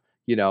imagine,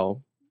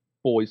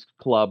 boys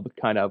club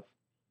kind of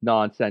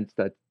nonsense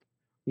that,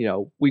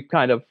 we've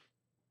kind of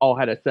all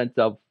had a sense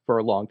of for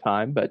a long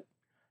time, but,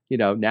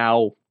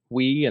 now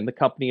we and the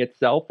company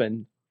itself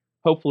and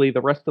hopefully the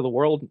rest of the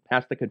world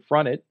has to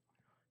confront it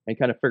and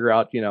kind of figure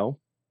out,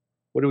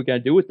 what are we going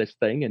to do with this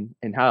thing?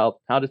 And how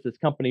does this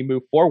company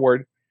move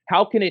forward?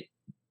 How can it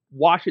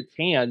wash its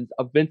hands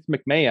of Vince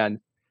McMahon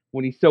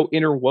when he's so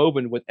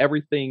interwoven with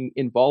everything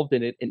involved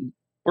in it and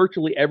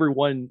virtually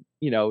everyone,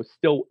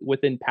 still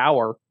within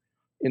power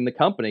in the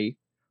company,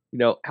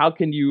 how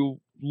can you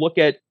look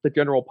at the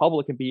general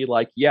public and be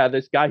like, yeah,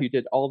 this guy who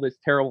did all this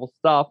terrible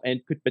stuff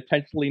and could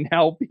potentially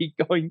now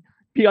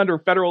be under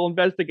federal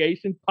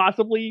investigation,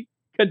 possibly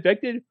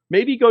convicted,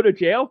 maybe go to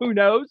jail, who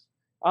knows?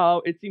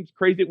 It seems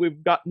crazy that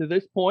we've gotten to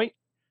this point.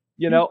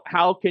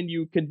 How can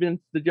you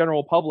convince the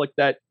general public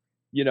that,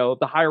 the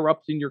higher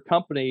ups in your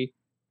company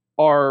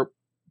are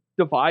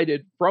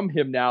divided from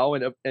him now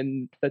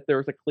and that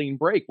there's a clean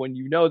break when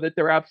you know that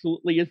there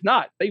absolutely is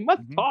not? They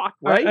must talk,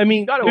 right? I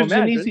mean,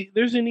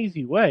 there's an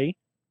easy way.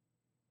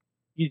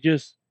 You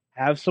just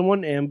have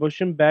someone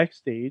ambush him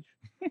backstage,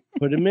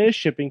 put him in a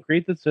shipping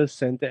crate that says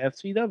sent to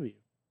FCW.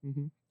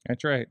 Mm-hmm.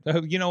 That's right.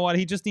 You know what?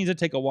 He just needs to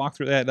take a walk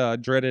through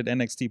that dreaded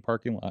NXT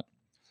parking lot.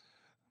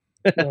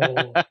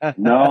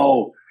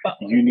 No,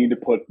 you need to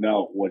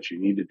what you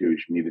need to do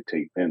is you need to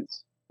take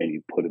Vince and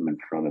you put him in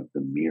front of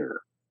the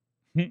mirror.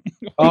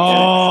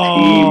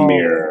 NXT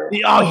mirror.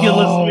 The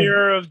Oculus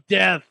mirror of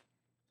death.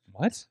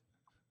 What?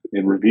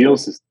 It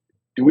reveals his.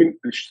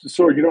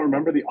 Sorg, you don't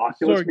remember the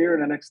Oculus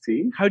mirror in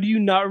NXT? How do you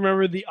not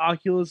remember the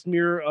Oculus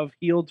mirror of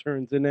heel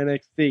turns in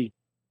NXT?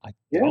 I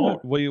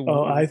don't.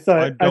 I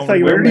thought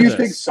you Where were. do you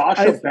think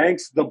Sasha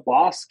Banks, the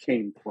boss,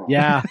 came from?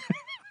 Yeah.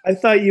 I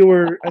thought you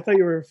were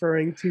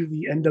referring to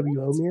the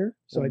NWO mirror,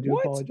 so I do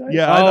apologize.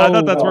 Yeah, I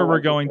thought that's where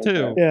we're going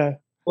too. Yeah.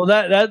 Well,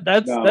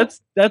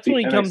 that's when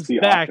he comes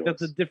NXT back. Oculus.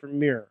 That's a different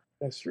mirror,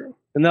 That's true.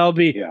 and that'll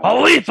be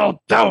a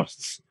lethal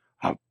dose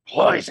of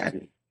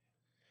poison.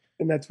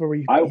 And that's where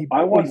we I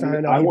want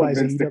found out he buys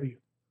Vince AEW.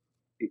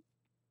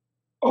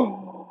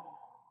 Oh,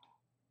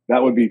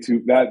 that would be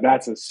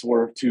that's a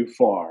swerve too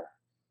far.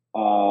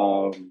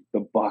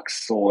 The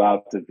Bucks sold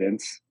out to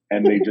Vince,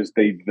 and they just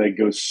they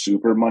go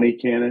super money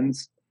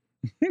cannons.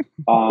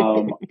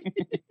 I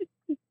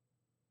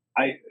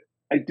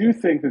do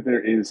think that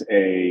there is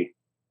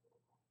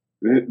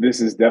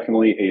this is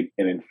definitely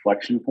an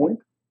inflection point,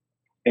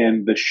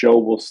 and the show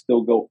will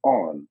still go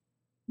on.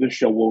 The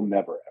show will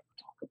never ever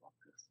talk about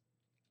this.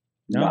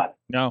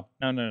 No.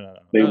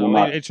 They will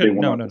not. It should, they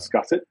will not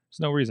discuss it. There's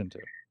no reason to.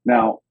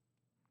 Now,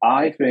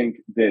 I think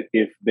that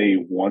if they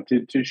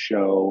wanted to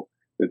show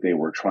that they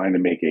were trying to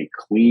make a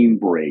clean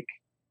break,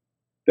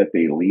 that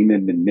they lean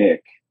into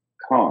Nick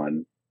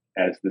Khan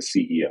as the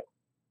CEO.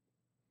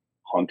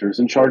 Hunter's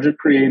in charge of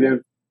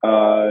creative.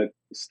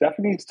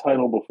 Stephanie's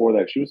title before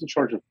that, she was in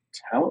charge of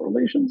talent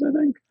relations, I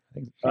think.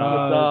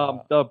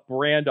 The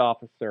brand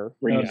officer.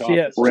 Brand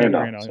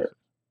officer.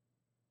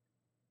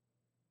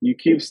 You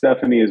keep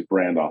Stephanie as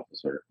brand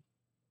officer,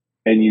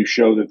 and you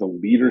show that the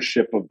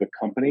leadership of the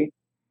company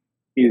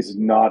is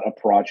not a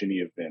progeny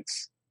of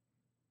Vince,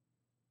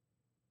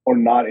 or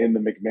not in the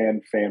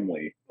McMahon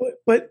family.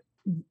 But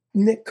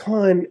Nick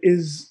Khan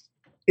is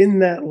in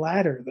that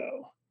ladder,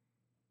 though.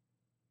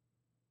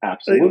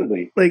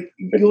 Absolutely. But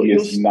he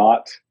is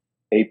not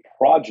a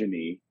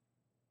progeny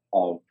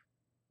of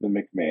the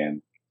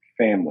McMahon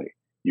family.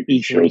 You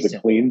can show the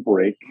clean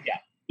break. Yeah.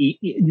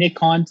 Nick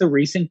Khan's a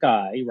recent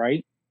guy,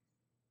 right?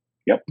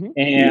 Yep.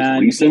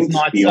 And he's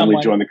not he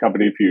only joined the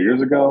company a few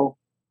years ago.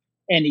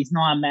 And he's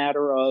not a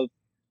matter of,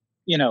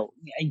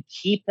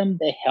 keep him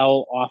the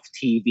hell off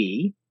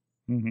TV.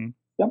 Mm-hmm.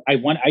 Yep. I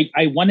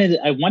want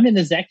an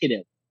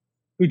executive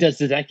who does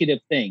executive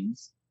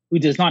things, who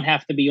does not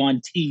have to be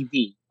on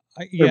TV.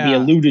 Or be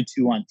alluded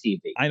to on TV.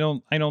 I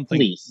don't think.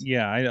 Please.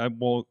 Yeah,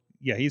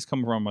 he's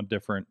come from a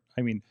different.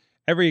 I mean,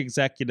 every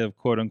executive,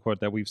 quote unquote,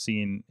 that we've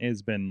seen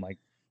has been like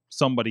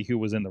somebody who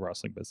was in the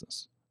wrestling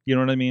business. You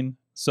know what I mean?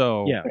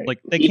 So,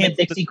 like they can't.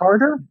 Dixie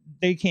Carter.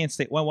 They can't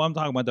stay. Well, I'm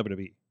talking about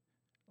WWE.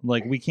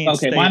 Like we can't.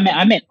 Okay, well,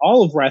 I meant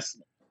all of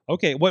wrestling.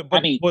 Okay,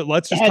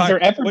 let's just has talk.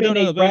 There ever been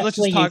a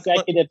wrestling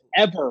executive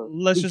ever?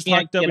 Let's just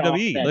talk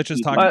WWE. Let's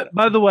just talk.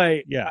 By the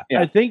way, yeah.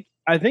 I think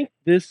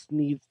this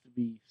needs to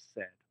be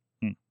said.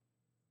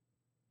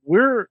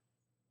 We're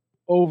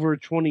over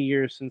 20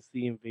 years since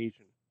the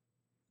invasion,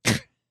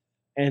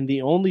 and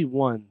the only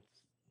ones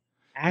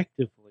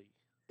actively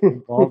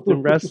involved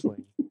in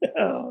wrestling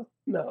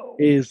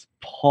is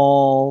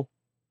Paul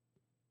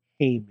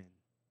Heyman.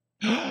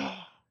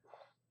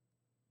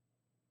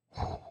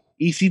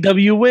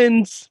 ECW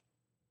wins.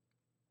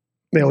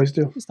 They always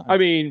do. I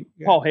mean,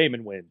 Paul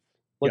Heyman wins.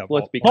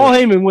 Let's be Paul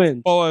Heyman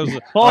wins. Paul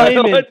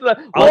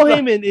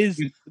Heyman is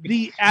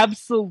the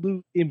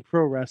absolute in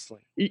pro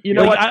wrestling. You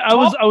know what?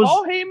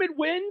 Paul Heyman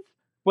wins,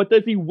 but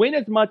does he win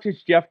as much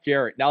as Jeff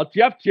Jarrett? Now,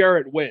 Jeff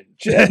Jarrett wins.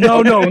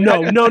 No.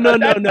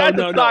 That's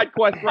a side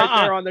quest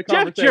right there on the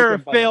conversation. Jeff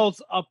Jarrett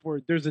fails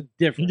upward. There's a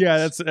difference.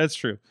 Yeah, that's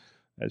true.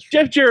 That's true.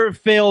 Jeff Jarrett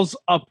fails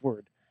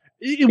upward.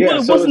 It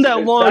wasn't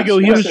that long ago.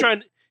 He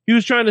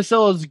was trying to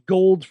sell his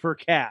gold for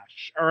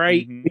cash. All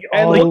right,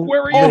 and look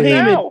where he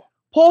is now.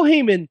 Paul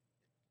Heyman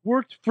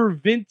worked for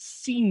Vince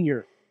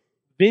Sr.,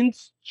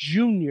 Vince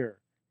Jr.,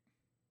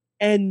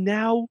 and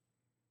now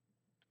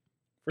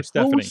for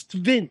Stephanie. Post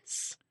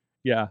Vince.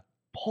 Yeah.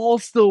 Paul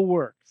still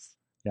works.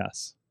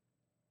 Yes.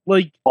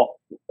 Like Paul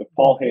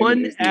Heyman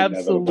one is the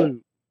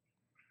absolute.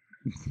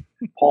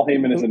 Paul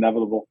Heyman is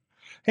inevitable.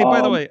 Hey,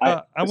 by the way,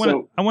 I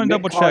want to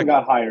double check.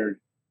 Got hired.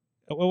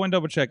 I want to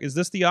double check. Is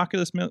this the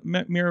Oculus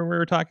mirror we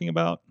were talking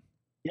about?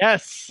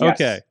 Yes.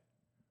 Okay.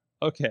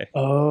 Okay.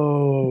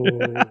 Oh.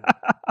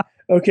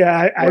 Okay.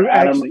 Where I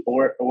actually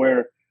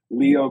where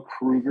Leo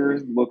Kruger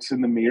looks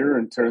in the mirror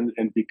and turns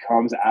and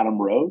becomes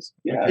Adam Rose.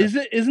 Yeah.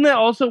 Isn't that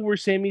also where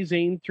Sami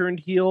Zayn turned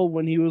heel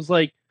when he was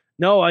like,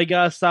 "No, I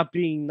gotta stop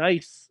being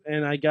nice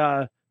and I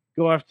gotta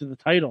go after the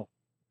title."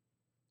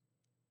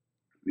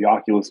 The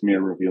Oculus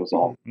mirror reveals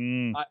all.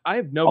 I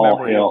have no All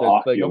memory hail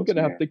of this thing. I'm Oculus,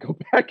 gonna have man. to go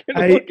back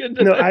and look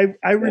into this.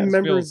 I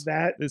remember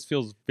that. This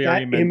feels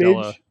very that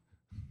Mandela. image.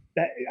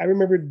 That I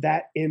remember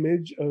that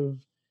image of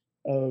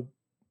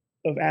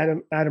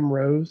Adam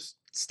Rose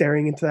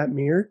staring into that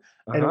mirror.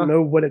 I don't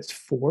know what it's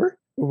for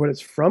or what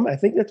it's from. I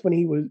think that's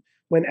when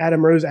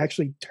Adam Rose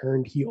actually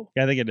turned heel.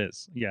 Yeah, I think it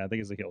is. Yeah, I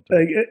think it's a heel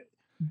turn.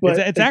 But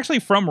it's actually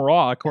from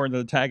Raw, according to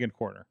the Tag and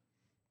Corner.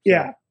 So,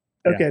 yeah.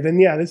 Okay, then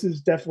yeah, this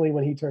is definitely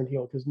when he turned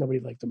heel because nobody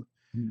liked him.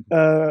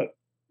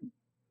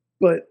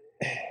 But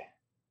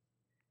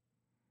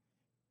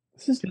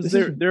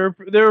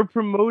they're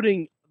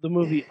promoting the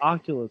movie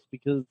Oculus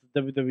because it's a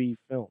WWE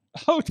film.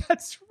 Oh,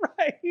 that's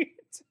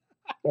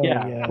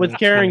right. With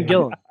Karen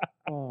Gillan.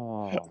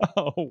 Oh,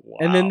 wow.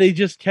 And then they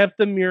just kept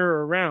the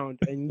mirror around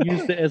and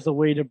used it as a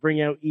way to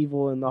bring out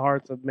evil in the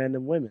hearts of men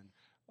and women.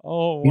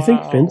 Oh, wow. Do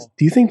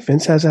you think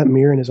Vince has that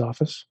mirror in his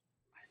office?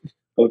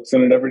 Looks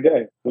in it every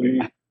day. What do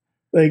you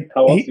like?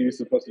 How else are you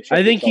supposed to check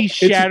I think he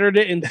yourself? shattered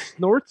it and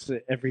snorts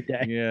it every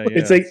day. Yeah,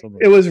 It's like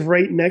it was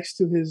right next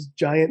to his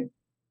giant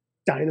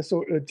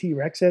dinosaur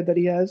T-Rex head that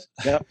he has.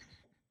 Yep.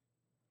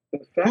 The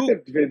fact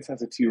that Vince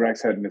has a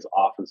T-Rex head in his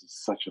office is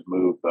such a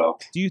move, though.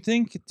 Do you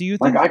think?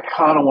 Like, I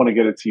kind of want to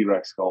get a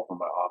T-Rex skull from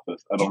my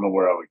office. I don't know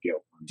where I would get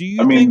one. Do you?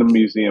 I mean, the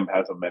museum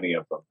has many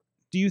of them.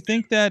 Do you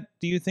think that?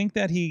 Do you think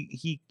that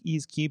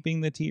he's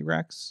keeping the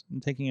T-Rex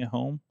and taking it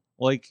home?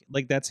 Like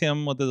that's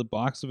him with the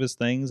box of his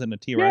things and a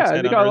T-Rex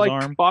head under his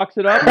arm. Box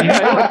it up,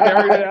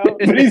 carry it out.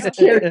 But he's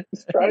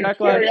trying to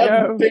carry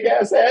out the big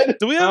ass head.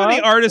 Do we have any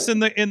artists in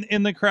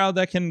the crowd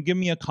that can give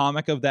me a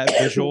comic of that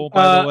visual?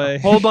 By the way,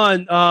 hold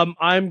on.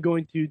 I'm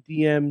going to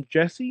DM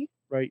Jesse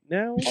right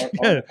now.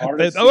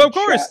 Of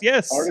course,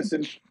 yes.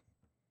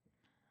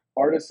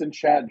 Artist in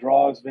chat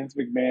draws Vince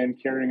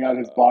McMahon carrying out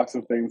his box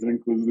of things that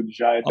includes the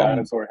giant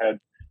dinosaur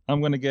head. I'm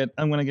gonna get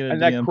a and DM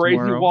that crazy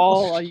tomorrow.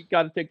 wall. You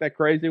got to take that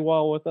crazy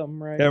wall with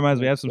them, right? That reminds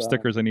me, I have some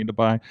stickers I need to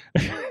buy.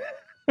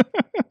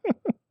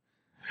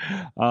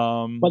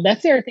 Well,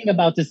 that's the other thing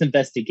about this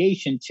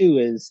investigation too.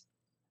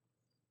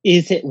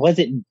 Was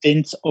it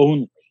Vince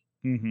only,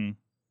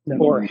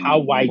 or how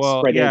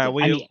widespread?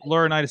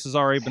 Laurinaitis has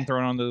already been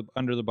thrown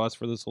under the bus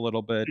for this a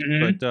little bit,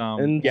 but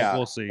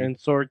we'll see. And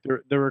Sorg,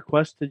 the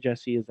request to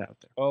Jesse is out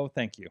there. Oh,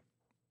 thank you.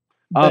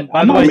 By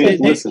the way,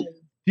 listen.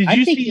 Did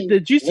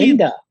you see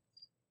Linda?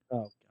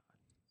 Oh,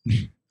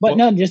 but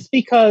no, just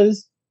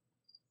because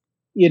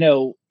they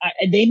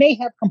may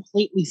have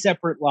completely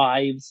separate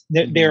lives.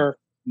 They're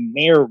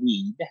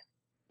married,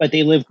 but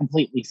they live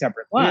completely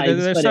separate lives. Yeah,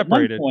 they're but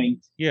separated. At one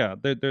point, yeah,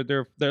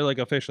 they're like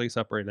officially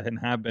separated and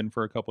have been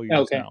for a couple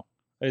years now.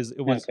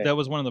 That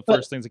was one of the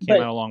first things that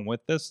came out along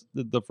with this,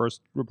 the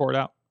first report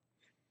out.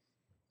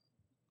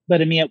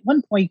 But I mean, at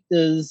one point,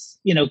 because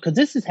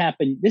this has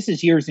happened. This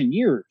is years and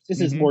years. This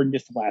is more than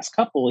just the last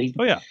couple.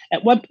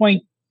 At what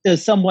point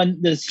does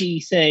she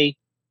say,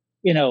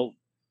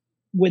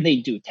 when they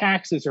do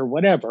taxes or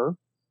whatever,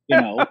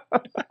 but,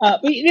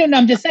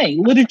 I'm just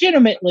saying,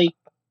 legitimately,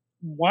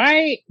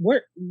 why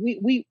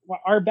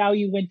our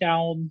value went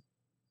down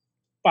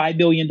 $5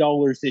 billion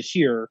this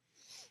year?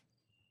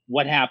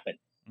 What happened?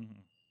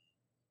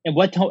 And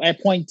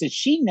at point did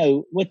she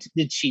know? What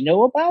did she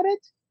know about it?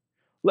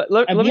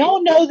 We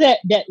all know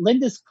that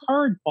Linda's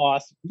current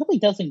boss really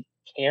doesn't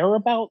care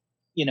about,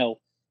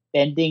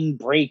 bending,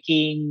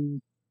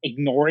 breaking,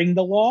 ignoring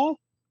the law.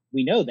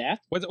 We know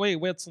that.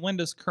 What's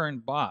Linda's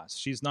current boss?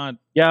 She's not.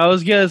 Yeah, I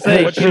was gonna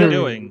say. What's she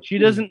doing? She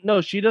doesn't.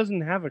 No, she doesn't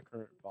have a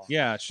current boss.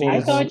 Yeah,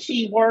 I thought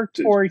she worked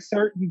for a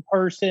certain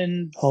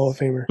person, Hall of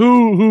Famer,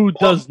 who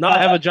does not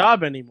have a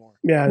job anymore.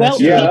 Yeah. No,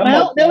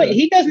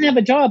 he doesn't have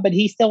a job, but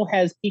he still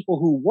has people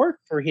who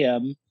work for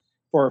him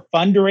for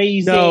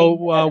fundraising. No,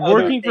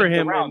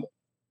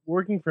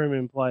 working for him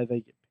implies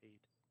they get paid.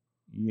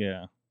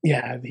 Yeah.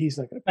 Yeah, he's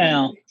not going to pay.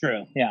 Well,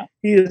 true. Yeah,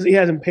 he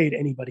hasn't paid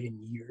anybody in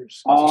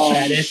years.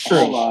 That is true.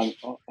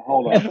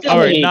 Hold on. All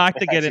right, not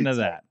to get into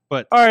that,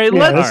 but all right,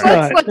 let's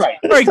guys. I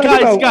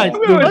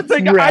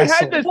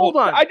had this. Hold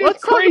on.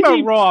 Let's talk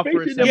about Raw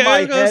for a second. In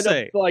my head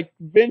of, like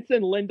Vince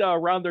and Linda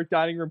around their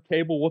dining room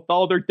table with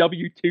all their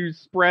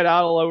W-2s spread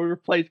out all over the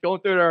place,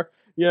 going through their.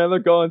 They're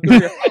going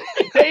through.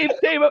 Dave,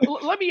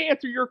 let me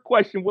answer your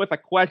question with a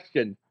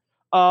question.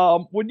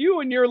 When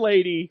you and your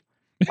lady.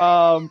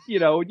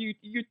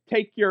 You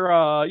take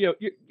your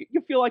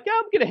you feel like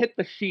I'm gonna hit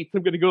the sheets.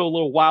 I'm gonna go a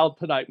little wild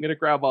tonight. I'm gonna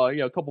grab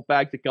a couple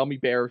bags of gummy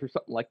bears or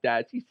something like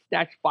that. She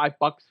snatched $5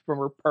 from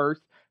her purse.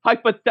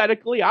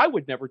 Hypothetically, I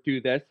would never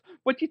do this,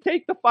 but you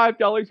take the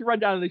 $5, you run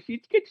down to the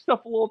sheets, get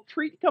yourself a little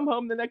treat, come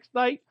home the next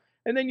night.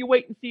 and then you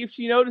wait and see if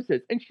she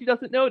notices, and she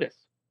doesn't notice.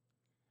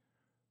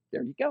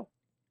 There you go.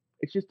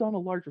 It's just on a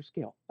larger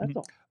scale. That's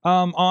all.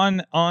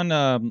 On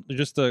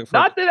just the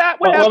not that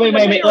would well,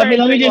 wait, let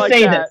me just like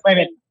say that. this. Wait a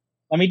minute.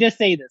 Let me just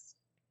say this.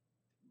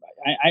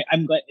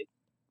 I'm glad.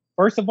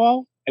 First of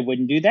all, I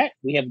wouldn't do that.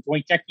 We have a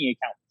joint checking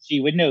account. She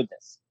would know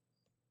this.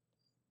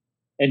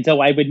 And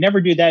so I would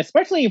never do that,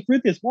 especially if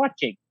Ruth is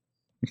watching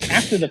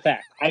after the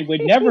fact. I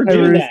would never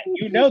do that.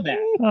 You know that.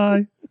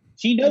 Hi.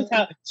 She knows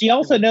how. She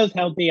also knows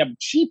how damn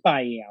cheap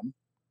I am,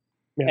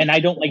 and I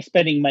don't like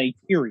spending money.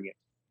 Period.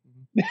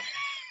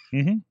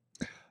 Mm-hmm.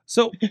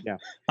 So, yeah.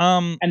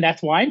 And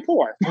that's why I'm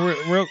poor.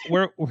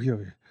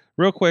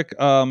 Real quick,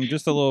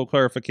 just a little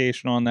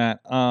clarification on that.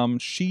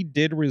 She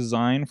did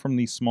resign from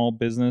the small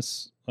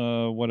business,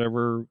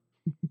 small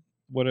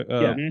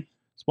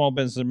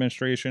business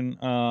administration,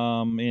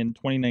 in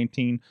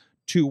 2019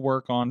 to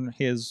work on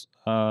his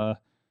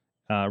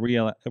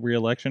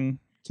re-election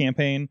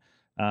campaign.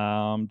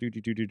 And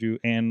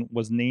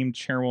was named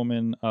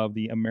chairwoman of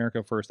the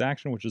America First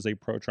Action, which is a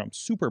pro-Trump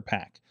super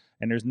PAC.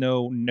 And there's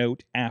no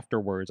note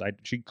afterwards.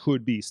 She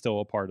could be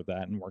still a part of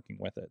that and working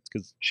with it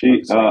because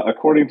she,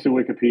 according to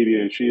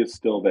Wikipedia, she is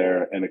still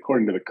there. And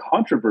according to the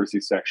controversy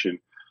section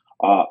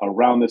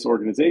around this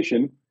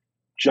organization,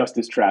 just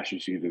as trash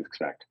as you'd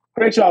expect.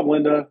 Great job,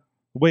 Linda.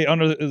 Wait,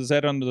 is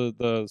that under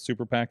the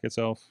super PAC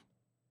itself?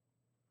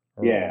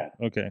 Or, yeah.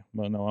 Okay.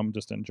 Well, no, I'm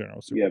just in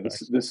general.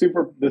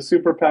 The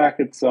super PAC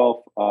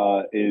itself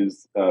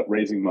is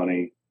raising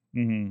money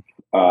to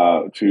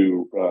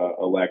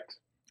elect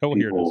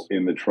people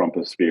in the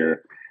Trumposphere,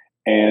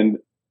 and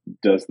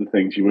does the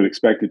things you would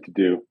expect it to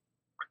do.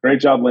 Great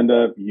job,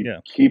 Linda.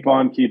 You keep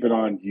on keeping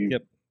on. You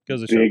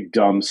big,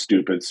 dumb,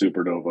 stupid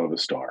supernova of a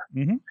star.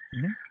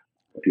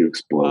 If you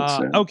explode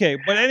soon. Okay,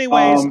 but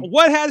anyways,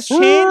 what has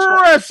changed?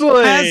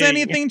 Wrestling! Has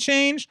anything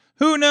changed?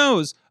 Who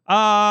knows?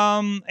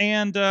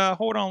 And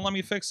hold on, let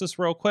me fix this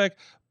real quick.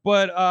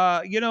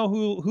 But you know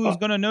who's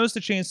going to notice the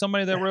change?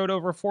 Somebody that wrote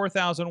over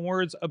 4,000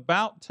 words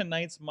about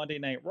tonight's Monday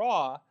Night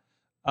Raw.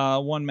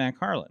 One Matt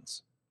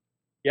Carlins.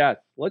 Yes,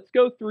 let's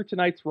go through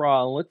tonight's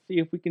Raw and let's see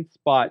if we can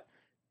spot.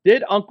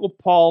 Did Uncle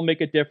Paul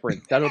make a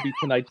difference? That'll be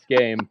tonight's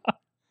game.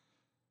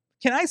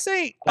 Can I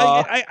say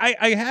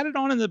I had it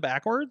on in the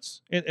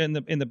backwards in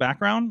the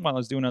background while I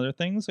was doing other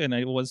things, and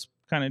I was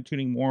kind of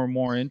tuning more and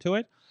more into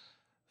it.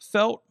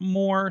 Felt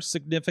more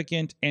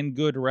significant and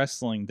good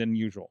wrestling than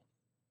usual.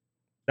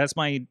 That's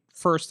my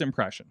first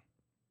impression.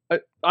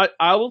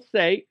 I will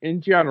say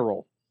in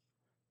general,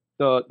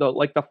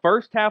 the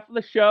first half of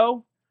the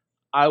show,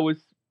 I was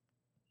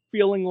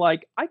feeling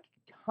like I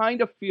kind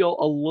of feel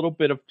a little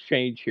bit of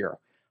change here.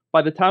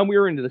 By the time we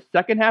were into the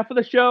second half of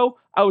the show,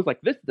 I was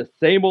like, this is the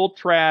same old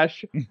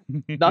trash.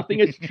 Nothing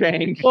has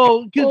changed.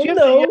 Well, because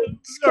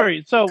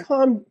sorry. So,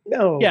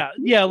 no.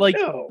 Yeah. Like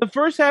the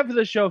first half of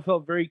the show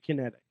felt very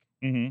kinetic.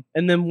 Mm-hmm.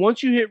 And then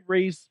once you hit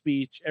Ray's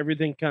speech,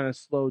 everything kind of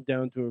slowed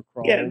down to a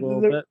crawl a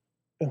little bit.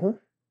 Go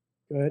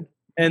ahead.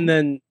 And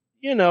then,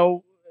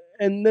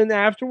 and then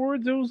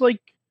afterwards, it was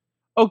like,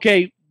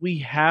 okay, we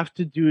have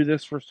to do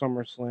this for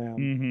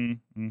SummerSlam.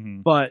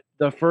 But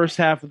the first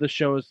half of the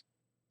show is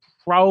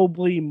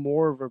probably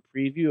more of a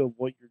preview of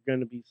what you're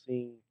going to be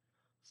seeing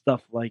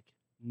stuff like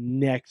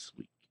next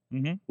week.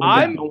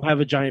 I don't have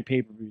a giant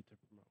pay-per-view to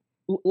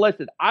promote.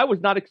 Listen, I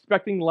was not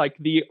expecting like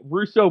the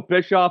Russo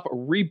Bischoff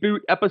reboot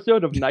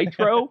episode of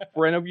Nitro.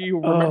 For any of you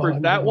who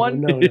remembers that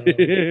one. No.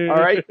 All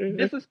right.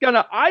 This is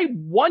I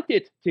want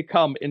it to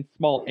come in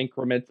small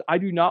increments. I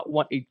do not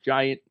want a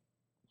giant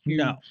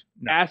huge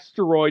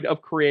asteroid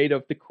of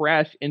creative to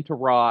crash into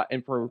Raw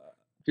and for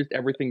just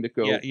everything to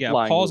go. Yeah.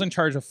 Paul's in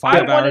charge of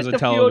 5 hours of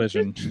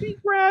television. Just be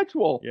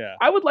gradual. Yeah.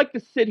 I would like to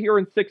sit here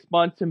in 6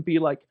 months and be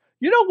like,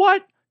 you know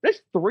what?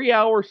 This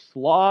 3-hour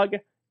slog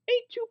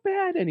ain't too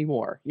bad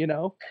anymore,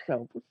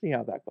 So we'll see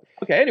how that goes.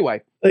 Okay,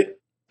 anyway. Like,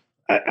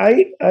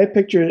 I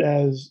picture it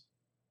as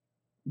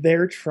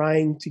they're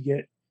trying to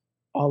get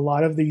a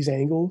lot of these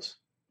angles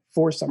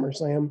for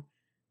SummerSlam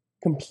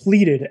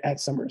completed at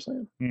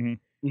SummerSlam.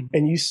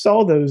 And you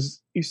saw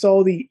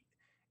the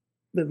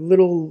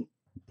little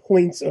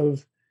points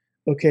of,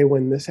 okay,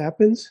 when this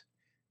happens,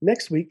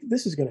 next week,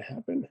 this is going to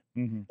happen.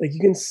 Like you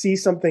can see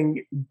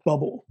something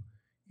bubble.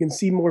 You can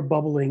see more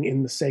bubbling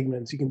in the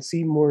segments. You can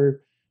see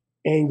more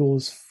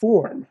angles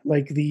form,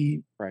 like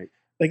the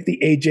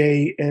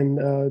AJ and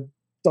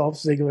Dolph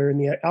Ziggler in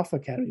the Alpha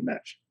Academy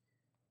match.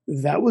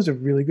 That was a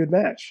really good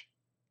match.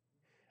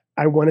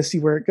 I want to see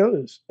where it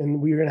goes,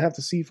 and we're going to have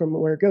to see from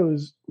where it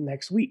goes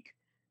next week,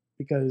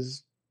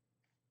 because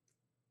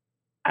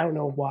I don't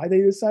know why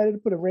they decided to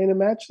put a random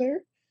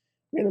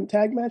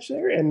tag match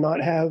there, and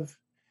not have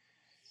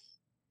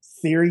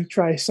Theory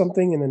try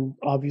something and then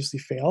obviously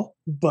fail.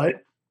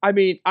 But I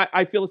mean,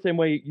 I feel the same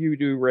way you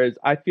do, Riz.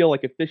 I feel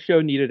like if this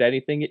show needed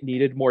anything, it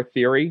needed more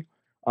Theory,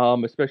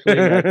 especially in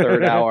that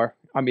third hour.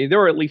 I mean, there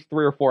were at least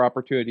 3 or 4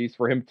 opportunities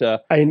for him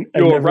to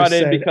do a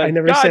run-in because I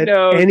never God said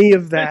knows any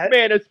of that. This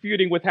man is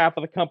feuding with half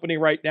of the company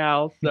right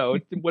now, so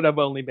it would have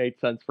only made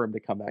sense for him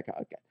to come back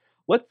out again.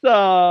 Let's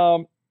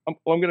I'm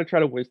going to try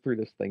to whiz through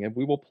this thing, and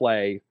we will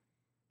play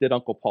did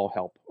Uncle Paul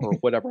help, or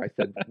whatever I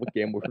said, what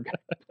game we were going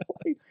to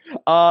play.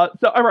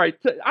 So, all right.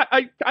 So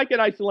I can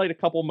isolate a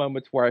couple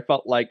moments where I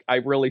felt like I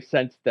really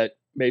sensed that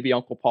maybe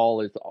Uncle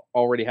Paul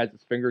already has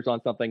his fingers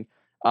on something.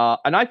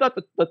 And I thought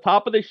the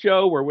top of the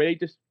show where they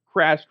just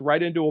crashed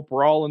right into a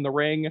brawl in the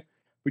ring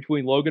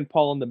between Logan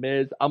Paul and The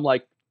Miz, I'm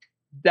like,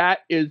 that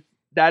is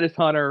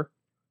Hunter.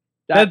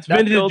 That's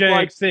vintage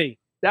NXT.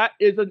 That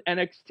is an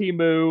NXT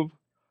move.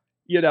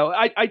 You know,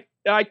 I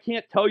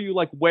can't tell you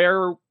like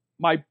where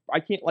I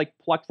can't like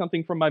pluck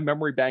something from my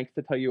memory banks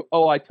to tell you,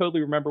 oh, I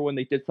totally remember when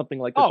they did something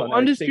like this. Oh,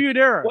 Undisputed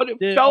Era. What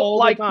it felt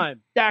like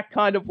that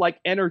kind of like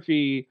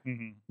energy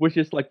was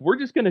just like, we're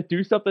just gonna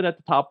do something at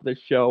the top of this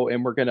show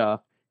and we're gonna,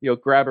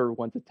 grab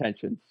everyone's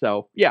attention.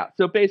 So yeah,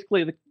 so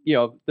basically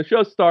the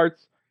show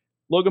starts.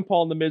 Logan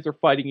Paul and The Miz are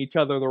fighting each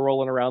other, they're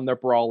rolling around, they're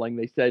brawling.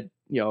 They said,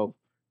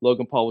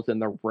 Logan Paul was in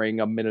the ring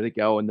a minute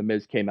ago and The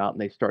Miz came out and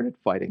they started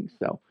fighting.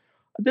 So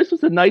this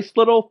was a nice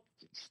little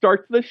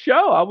start to the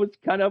show. I was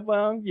kind of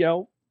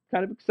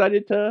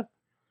excited to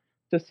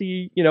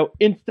see,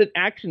 instant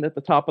action at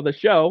the top of the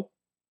show.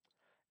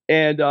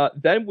 And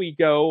then we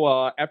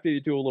go, after they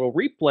do a little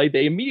replay,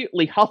 they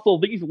immediately hustle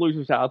these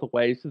losers out of the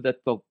way so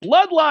that the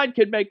Bloodline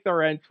can make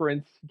their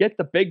entrance, get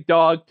the big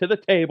dog to the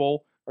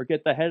table, or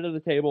get the head of the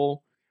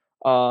table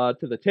to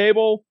the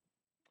table.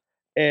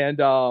 And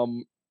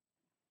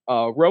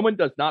Roman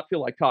does not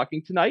feel like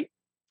talking tonight.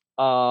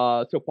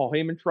 So Paul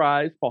Heyman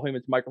tries. Paul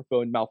Heyman's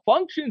microphone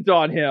malfunctions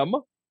on him.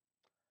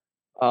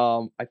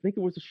 I think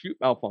it was a shoot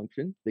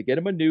malfunction. They get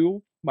him a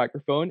new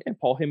microphone, and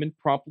Paul Heyman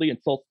promptly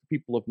insults the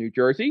people of New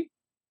Jersey.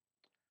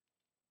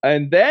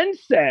 And then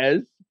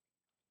says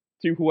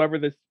to whoever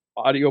this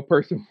audio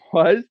person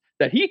was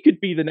that he could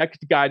be the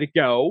next guy to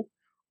go,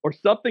 or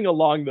something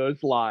along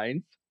those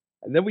lines.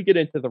 And then we get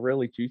into the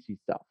really juicy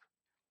stuff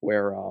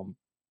where,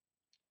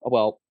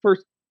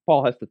 first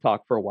Paul has to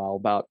talk for a while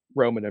about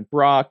Roman and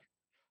Brock.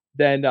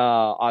 Then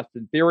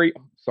Theory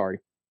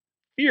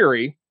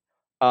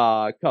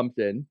comes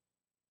in,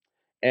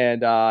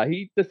 and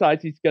he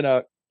decides he's going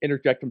to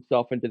interject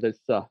himself into this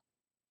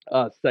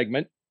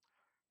segment.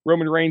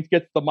 Roman Reigns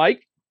gets the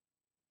mic,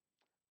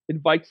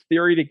 invites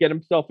Theory to get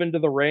himself into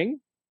the ring,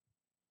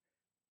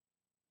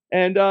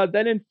 and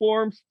then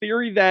informs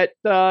Theory that,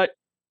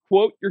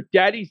 quote, your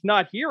daddy's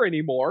not here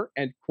anymore,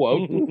 end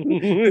quote.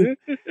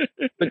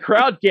 The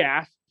crowd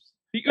gasps.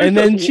 And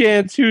then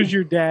chants, who's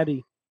your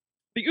daddy?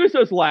 The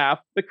Usos laugh.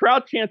 The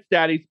crowd chants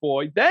daddy's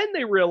boy. Then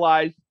they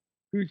realize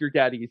who's your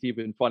daddy is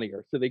even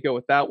funnier. So they go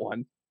with that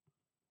one.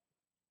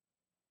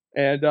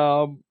 And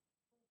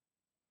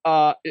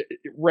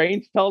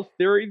Reigns tells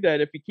Theory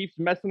that if he keeps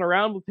messing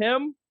around with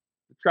him,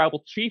 the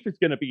tribal chief is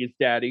going to be his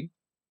daddy.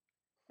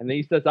 And then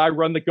he says, I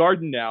run the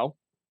garden now.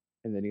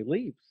 And then he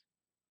leaves.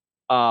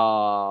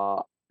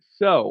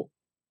 So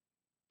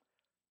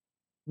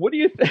what do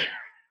you think?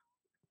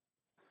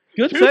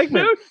 Good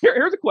segment.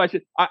 Here's a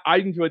question. I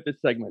enjoyed this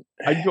segment.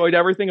 I enjoyed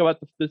everything about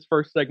this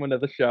first segment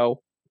of the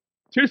show.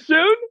 Too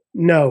soon?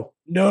 No.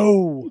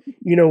 You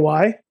know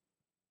why?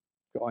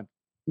 Go on.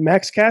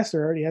 Max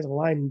Caster already has a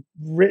line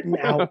written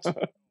out.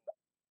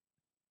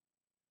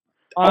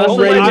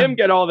 Honestly, let him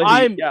get all the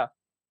heat. Yeah.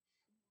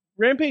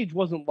 Rampage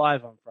wasn't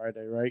live on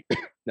Friday, right?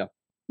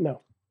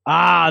 No.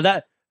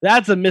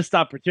 That's a missed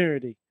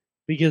opportunity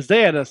because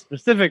they had a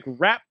specific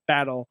rap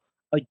battle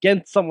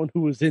against someone who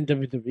was in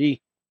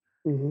WWE.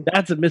 Mm-hmm.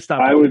 That's a missed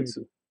opportunity.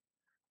 I would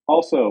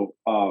also,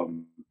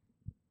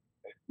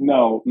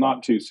 no,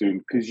 not too soon,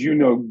 because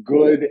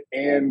good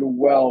and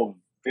well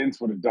Vince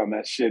would have done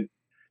that shit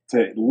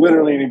to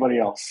literally anybody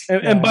else.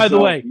 And by the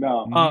way,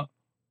 no,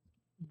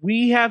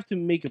 we have to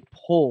make a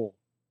poll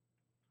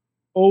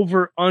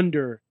over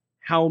under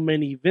how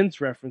many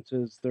Vince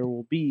references there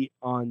will be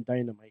on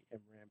Dynamite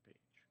and Rampage.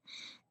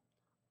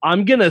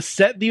 I'm gonna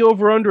set the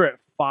over under at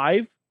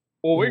 5.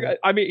 Well,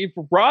 if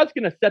Raw's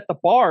going to set the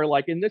bar,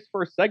 like in this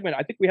first segment,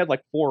 I think we had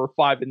like 4 or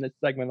 5 in this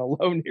segment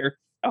alone here.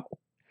 So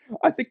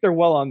I think they're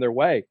well on their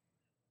way.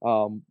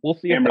 We'll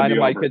see if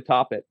Dynamite can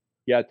top it.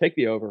 Yeah, take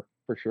the over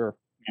for sure.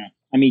 Yeah.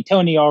 I mean,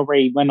 Tony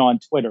already went on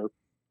Twitter.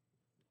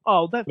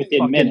 Oh, that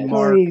within minutes.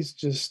 Tony's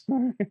just,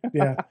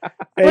 yeah.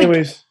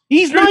 Anyways.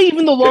 He's not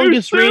even the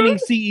longest reigning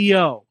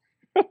CEO.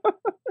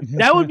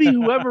 That would be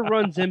whoever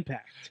runs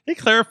Impact. He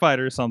clarified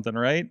or something,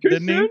 right?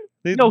 Didn't he?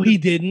 No, he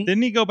didn't.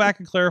 Didn't he go back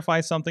and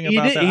clarify something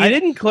about that? He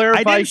didn't clarify.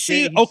 I didn't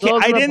see. Shit. Okay,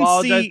 I didn't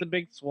apologize see to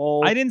Big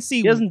Swole. I didn't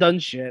see. He hasn't done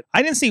shit.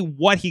 I didn't see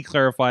what he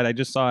clarified. I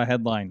just saw a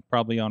headline,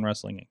 probably on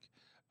Wrestling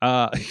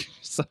Inc.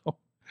 So,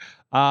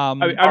 all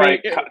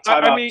right,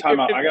 time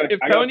out. I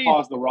gotta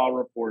pause the Raw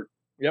report.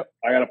 Yep,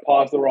 I gotta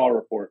pause the Raw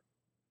report.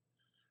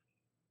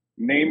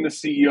 Name the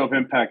CEO of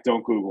Impact.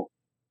 Don't Google.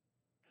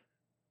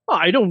 Oh,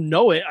 I don't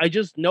know it. I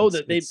just know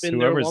that they've been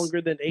there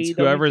longer than AEW.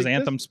 Whoever's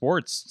Anthem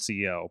Sports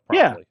CEO, probably.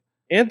 Yeah.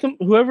 Anthem,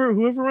 whoever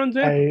runs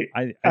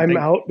Anthem. I'm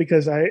out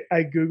because I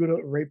Googled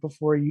it right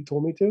before you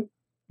told me to.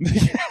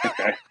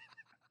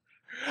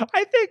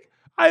 Okay.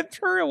 I'm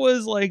sure it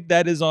was like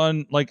that is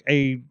on like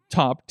a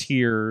top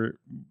tier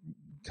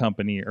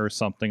company or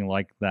something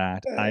like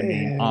that. I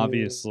mean,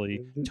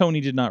 obviously,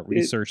 Tony did not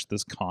research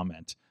this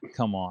comment.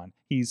 Come on,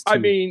 he's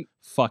too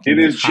fucking. It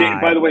is. high.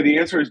 By the way, the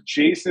answer is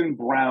Jason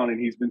Brown, and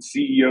he's been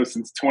CEO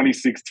since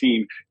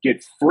 2016.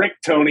 Get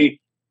fricked, Tony.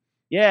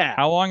 Yeah.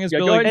 How long has Yeah,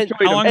 go Billy? ahead and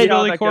tweet How him. long Hey, has how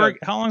Billy that Corgan? goes.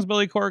 How long has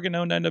Billy Corgan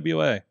owned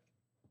NWA?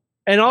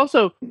 And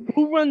also,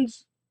 who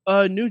runs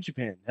New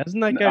Japan?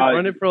 Hasn't that guy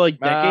run it for like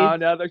decades?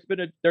 No,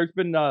 there's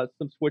been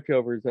some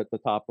switchovers at the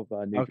top of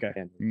New Okay.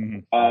 Japan.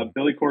 Mm-hmm.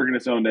 Billy Corgan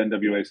has owned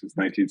NWA since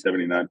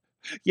 1979.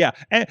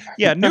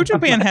 Yeah, New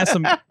Japan has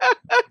some.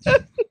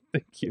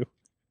 Thank you.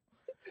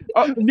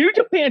 New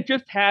Japan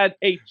just had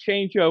a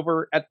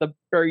changeover at the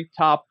very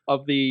top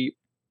of the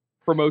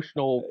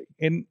promotional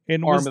And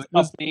arm of the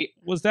company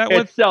was that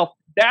what? itself.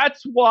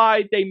 That's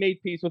why they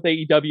made peace with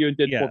AEW and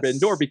did Yes. Forbidden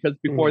Door, because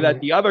before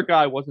that, the other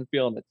guy wasn't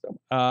feeling it so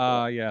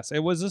much. Yes. It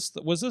was this.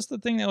 Was this the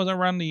thing that was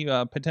around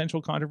the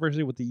potential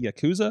controversy with the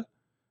Yakuza?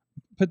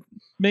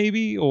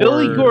 Maybe or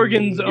Billy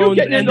Corgan's You're owned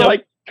getting into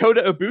like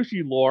Kota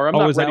Ibushi lore. I'm Oh,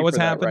 not is that ready what's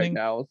for happening?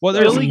 that right now. Well,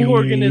 there's Billy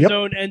Corgan has Yep.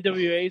 owned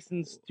NWA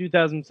since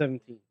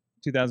 2017.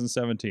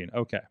 2017.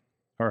 Okay.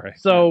 All right.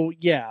 So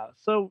yeah.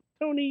 So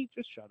Tony,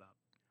 just shut up.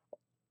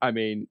 I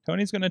mean,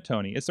 Tony's gonna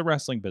Tony. It's the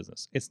wrestling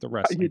business. It's the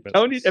wrestling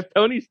business. if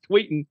Tony's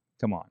tweeting,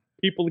 Come on.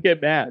 people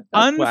get mad.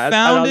 That's how this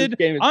Unfounded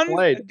game is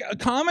played.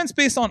 comments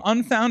based on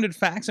unfounded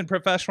facts in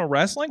professional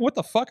wrestling. What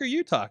the fuck are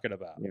you talking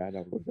about? Yeah, I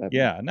know. What that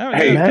Yeah, no,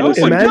 Hey,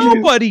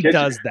 nobody get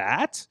does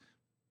that.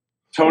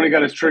 Tony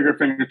got his trigger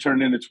finger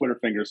turned into Twitter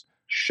fingers.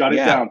 Shut it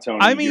Yeah. down, Tony.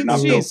 I mean, You're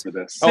not built geez. for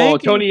this.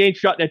 Thank you. Tony ain't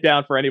shutting it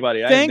down for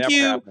anybody. That ain't Thank never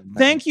you. happened.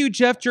 Thank you,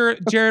 Jeff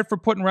Jarrett, for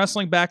putting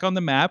wrestling back on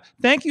the map.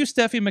 Thank you,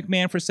 Stephanie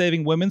McMahon, for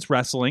saving women's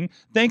wrestling.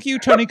 Thank you,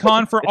 Tony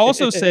Khan, for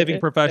also saving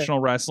professional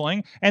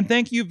wrestling. And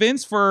thank you,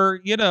 Vince, for,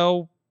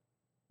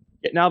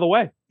 Getting out of the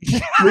way.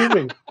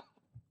 Moving.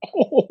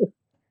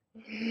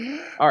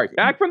 All right,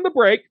 back from the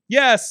break.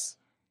 yes.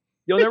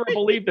 You'll never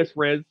believe this,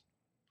 Riz.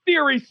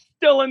 Theory's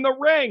still in the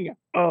ring.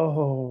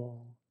 Oh.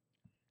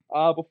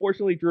 But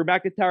fortunately, Drew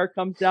McIntyre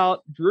comes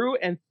out. Drew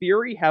and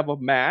Theory have a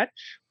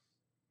match.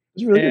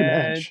 It's a really good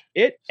and match.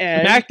 it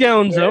ends.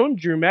 SmackDown Zone,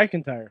 Drew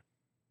McIntyre.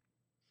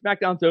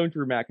 SmackDown's own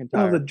Drew McIntyre.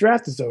 Oh, the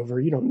draft is over.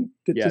 You don't.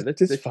 this It's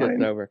shit's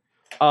fine. over.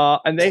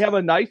 And they have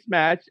a nice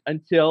match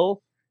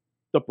until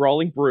the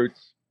Brawling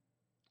Brutes,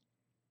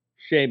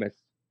 Sheamus,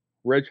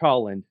 Ridge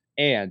Holland,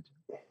 and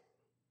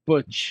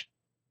Butch.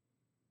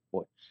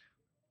 Butch.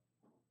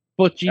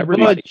 Butchie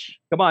Everybody. Butch.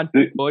 Come on,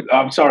 Butch.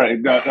 I'm sorry.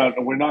 No,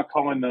 we're not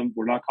calling them.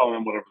 We're not calling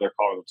them whatever they're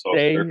calling themselves.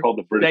 They're called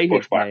the say British his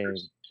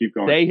Bushwhackers. name. Keep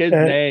going. Say his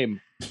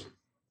name.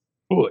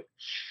 Butch.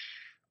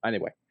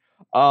 Anyway,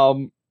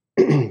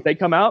 they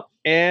come out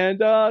and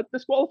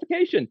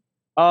disqualification.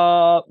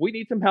 We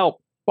need some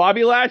help.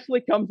 Bobby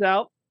Lashley comes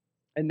out,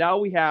 and now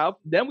we go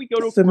to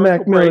a It's the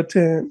Mac commercial break,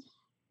 Militant.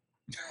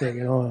 Bring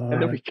it on.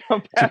 and then we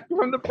come back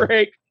from the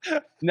break.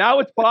 Now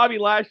it's Bobby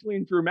Lashley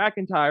and Drew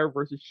McIntyre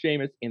versus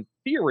Sheamus in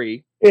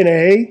Theory. In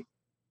a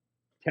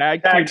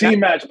Tag team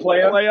match,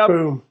 player. Play up.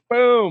 boom.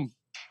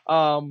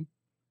 Boom.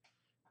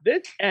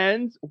 This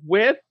ends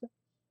with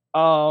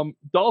Dolph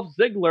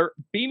Ziggler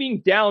beaming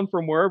down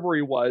from wherever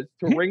he was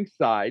to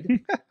ringside.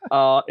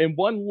 In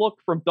one look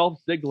from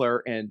Dolph Ziggler,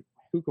 and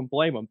who can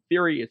blame him?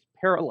 Theory is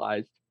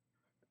paralyzed.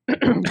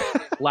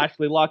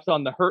 Lashley locks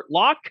on the Hurt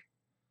Lock.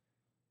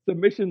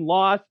 Submission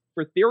loss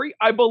for Theory.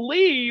 I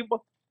believe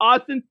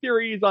Austin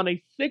Theory is on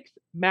a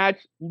 6-match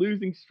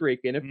losing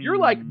streak. And if you're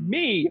like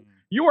me,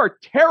 you are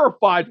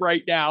terrified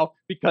right now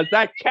because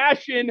that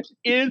cash-in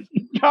is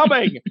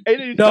coming.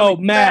 It is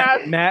coming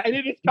fast, Matt, and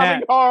it is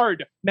coming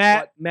hard.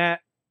 Matt,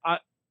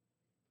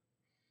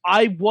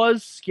 I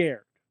was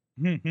scared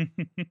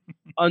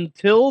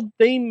until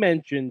they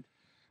mentioned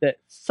that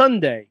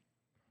Sunday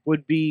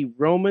would be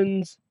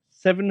Roman's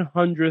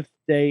 700th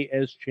day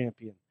as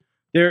champion.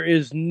 There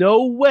is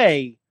no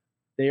way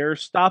they are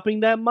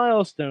stopping that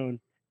milestone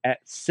at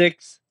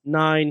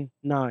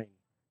 699.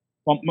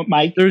 Well,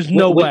 Mike, There's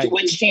no way.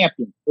 Which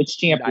champion? Which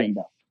champion,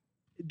 though?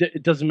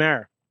 It doesn't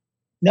matter.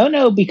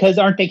 No, because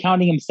aren't they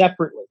counting him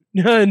separately?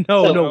 No.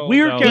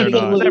 We're no, counting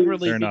they're them not.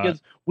 separately They're not.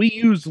 because we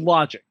use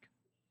logic.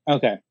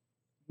 Okay.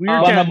 We're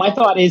Well, no, counting- my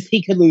thought is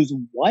he could lose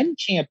one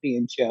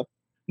championship,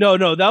 no,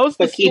 that was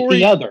the but keep story.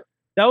 the other.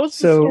 That was the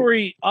So-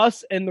 story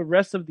us and the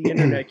rest of the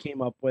internet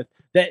came up with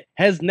that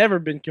has never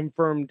been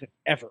confirmed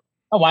ever.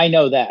 Oh, I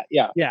know that.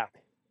 Yeah. Yeah.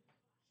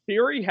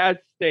 Theory has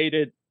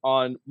stated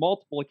on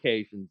multiple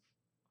occasions,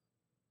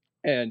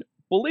 and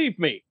believe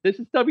me, this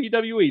is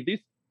WWE. This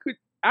could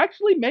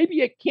actually,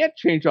 maybe it can't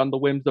change on the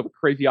whims of a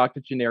crazy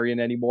octogenarian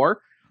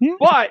anymore.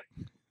 But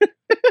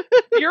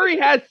Theory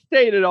has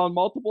stated on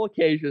multiple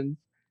occasions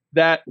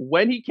that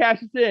when he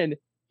cashes in,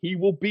 he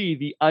will be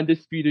the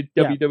undisputed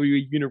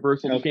WWE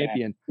Universal Okay.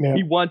 Champion. Yeah.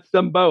 He wants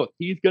them both.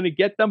 He's going to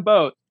get them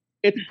both.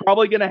 It's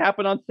probably going to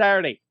happen on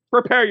Saturday.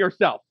 Prepare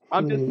yourself.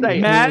 I'm just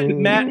saying.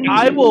 Matt,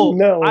 I will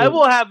No.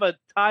 have a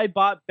tie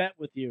bot bet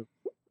with you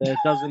that it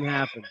doesn't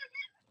happen.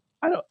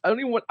 I don't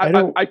even want. I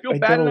don't- I feel I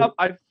bad don't- enough.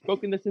 I've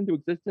spoken this into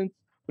existence,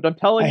 but I'm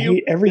telling I you,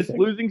 hate this everything.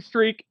 losing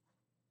streak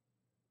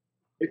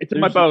It's in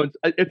my bones.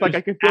 It's like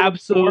I can feel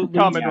absolutely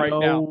coming right now.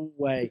 No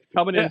way.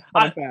 Coming in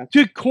fast.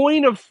 To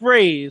coin a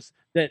phrase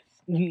that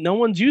no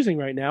one's using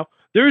right now,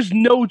 there's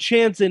no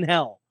chance in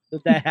hell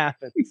that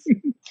happens.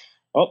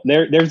 Oh,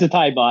 there's the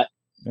tie bot.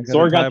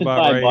 Sorg got the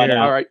tie bot.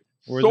 All right.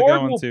 Where's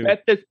Sorg will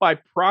bet this by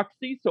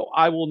proxy, so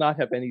I will not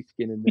have any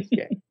skin in this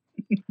game.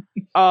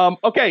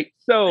 Okay,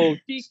 so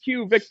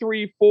DQ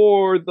victory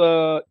for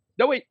the...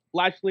 No, wait.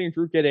 Lashley and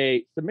Drew get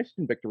a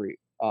submission victory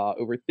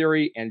over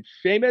Theory and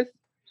Sheamus.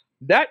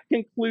 That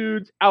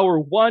concludes hour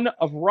 1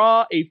 of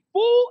Raw. A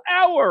full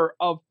hour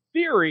of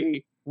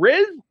Theory.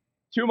 Riz,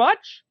 too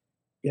much?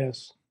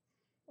 Yes.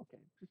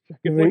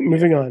 Okay.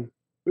 Moving on.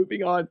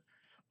 Moving on.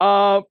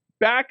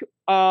 Back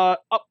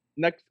up.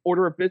 Next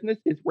order of business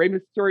is Rey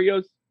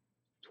Mysterio's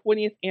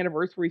 20th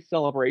anniversary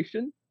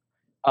celebration.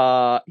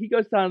 He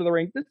goes down to the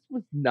ring. This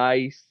was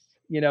nice.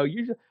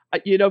 Usually,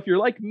 if you're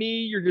like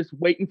me, you're just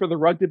waiting for the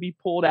rug to be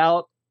pulled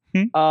out.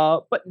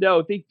 But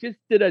no, they just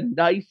did a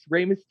nice.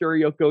 Rey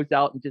Mysterio goes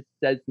out and just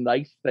says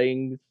nice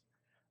things.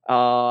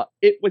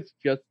 It was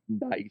just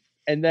nice.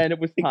 And then it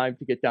was time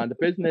to get down to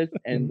business,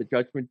 and the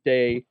Judgment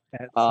Day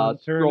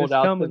strolled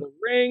out to the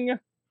ring.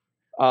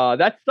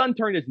 That sun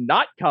turn is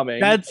not coming.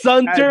 That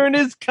sun turn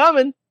is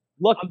coming.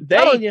 Look,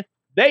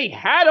 they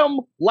had him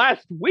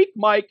last week,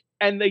 Mike,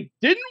 and they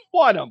didn't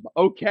want him.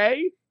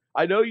 Okay,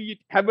 I know you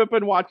haven't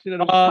been watching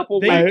it a couple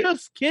weeks. They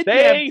just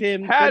kidnapped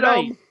him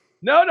tonight.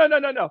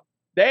 No.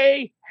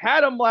 They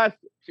had him last.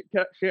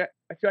 Should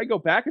I go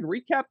back and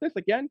recap this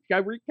again? Should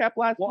I recap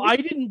last week? Well, I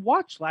didn't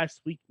watch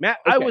last week, Matt.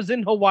 Okay. I was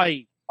in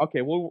Hawaii.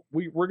 Okay, well,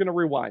 we're going to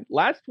rewind.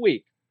 Last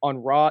week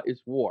on Raw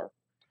is War.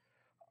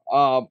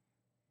 Or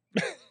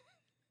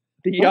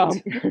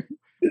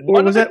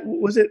was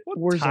it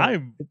what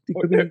time?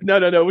 No.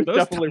 It was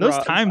definitely those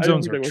Raw. Time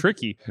zones are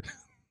tricky.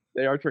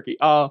 They are tricky.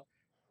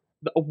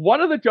 One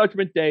of the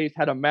Judgment Days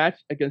had a match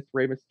against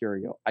Rey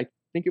Mysterio. I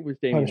think it was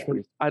Damian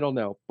Priest. I don't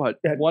know, but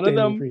one of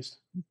them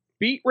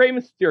beat Rey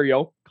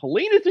Mysterio,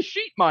 clean as a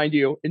sheet, mind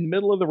you, in the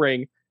middle of the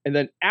ring. And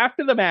then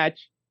after the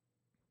match,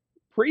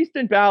 Priest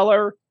and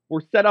Balor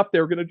were set up. They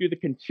were going to do the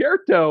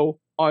concerto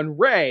on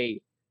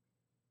Rey,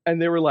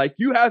 and they were like,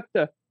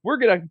 we're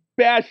going to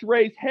bash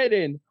Rey's head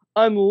in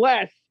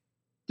unless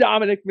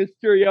Dominic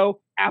Mysterio,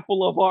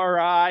 apple of our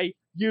eye,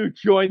 you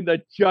join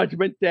the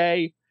Judgment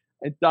Day.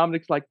 And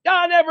Dominic's like,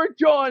 I never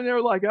join. And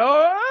they're like,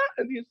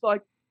 and he's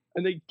like,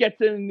 and he gets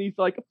in and he's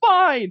like,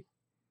 fine,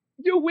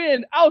 you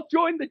win. I'll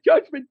join the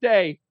Judgment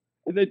Day.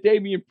 And then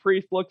Damian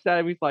Priest looks at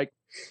him. He's like,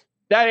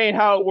 that ain't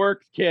how it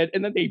works, kid.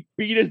 And then they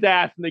beat his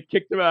ass and they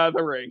kicked him out of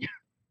the ring.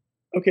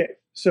 Okay,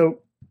 so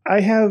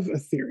I have a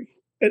theory.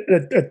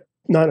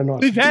 Not an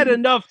awesome We've had theory.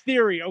 enough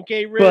theory,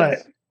 okay, Riz?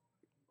 But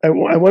I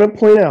want to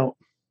point out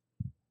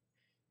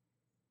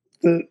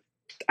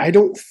I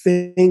don't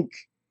think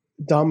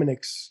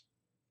Dominic's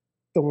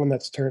the one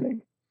that's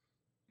turning.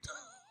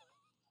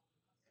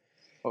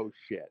 Oh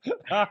shit!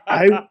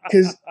 I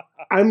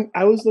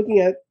was looking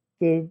at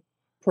the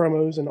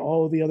promos and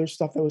all of the other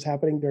stuff that was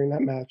happening during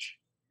that match,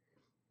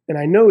 and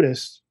I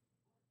noticed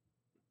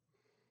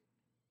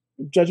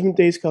Judgment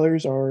Day's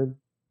colors are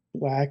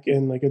black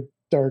and like a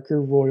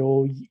darker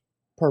royal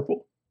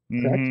purple.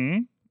 Correct?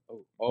 Mm-hmm.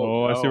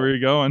 Oh, I see where you're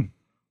going.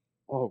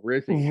 Oh,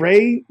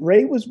 Rizzy.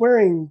 Rey was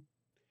wearing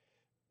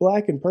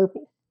black and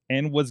purple.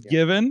 And was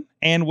given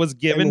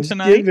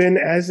tonight. Given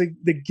as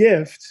the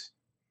gift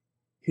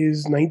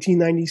his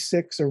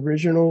 1996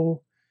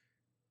 original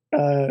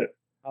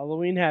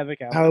Halloween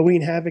Havoc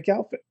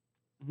outfit.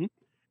 Mm-hmm.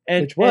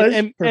 Which was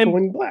purple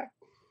and black.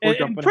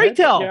 And pray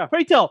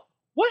tell,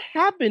 what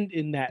happened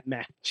in that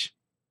match?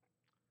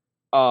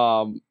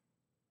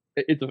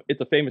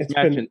 It's a famous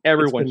match, and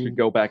everyone should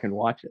go back and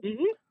watch it.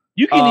 Mm-hmm.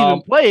 You can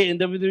even play it in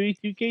WWE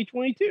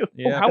 2K22.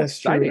 Yeah, how that's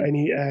exciting!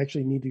 True. I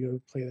actually need to go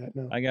play that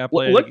now. I gotta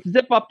play. Let's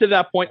zip up to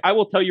that point. I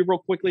will tell you real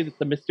quickly that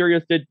the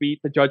Mysterios did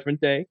beat the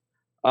Judgment Day,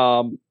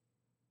 and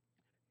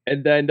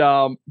then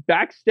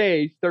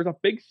backstage there's a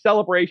big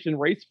celebration.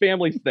 Rey's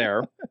family's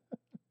there,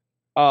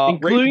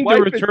 including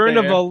the return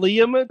of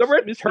Aaliyah. The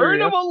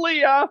return of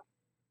Aaliyah.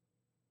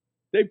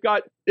 They've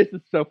got this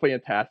is so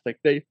fantastic.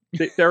 They're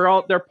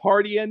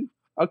partying.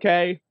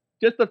 Okay.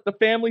 Just the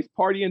family's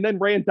party, and then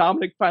Rey and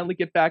Dominic finally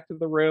get back to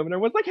the room, and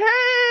everyone's like,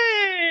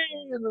 hey!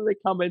 And then they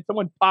come in,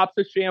 someone pops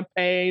a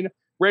champagne.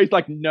 Rey's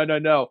like,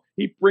 no.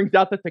 He brings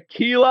out the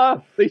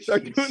tequila. They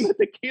start doing the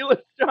tequila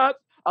shots.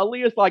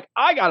 Aaliyah's like,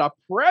 I got a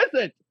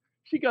present.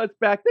 She goes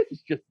back, this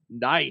is just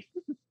nice.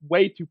 This is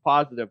way too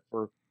positive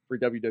for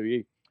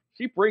WWE.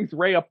 She brings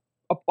Rey a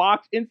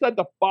box. Inside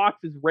the box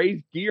is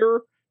Rey's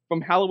gear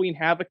from Halloween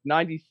Havoc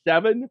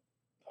 97.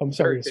 I'm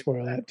sorry to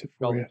spoil that too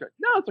for you.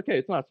 No, it's okay.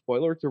 It's not a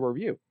spoiler. It's a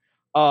review.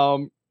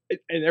 And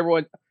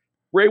everyone,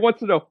 Rey wants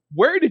to know,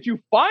 where did you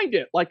find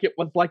it? Like it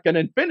was like an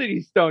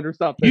Infinity Stone or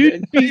something.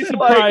 You'd be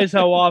surprised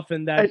how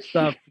often that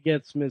stuff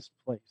gets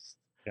misplaced.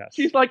 Yes.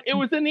 She's like, it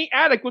was in the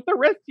attic with the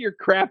rest of your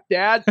crap,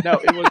 Dad. No,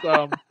 it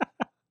was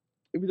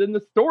it was in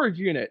the storage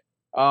unit.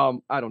 I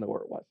don't know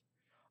where it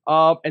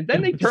was. And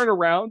then they turn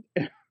around.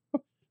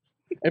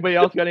 Anybody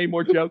else got any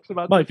more jokes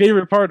about my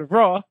favorite part of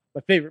Raw?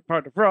 my favorite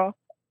part of Raw.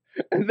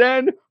 And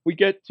then we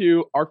get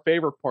to our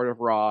favorite part of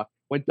Raw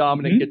when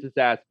Dominic gets his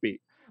ass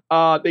beat.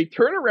 They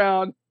turn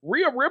around.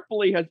 Rhea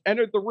Ripley has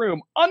entered the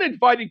room.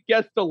 Uninvited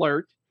guest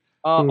alert.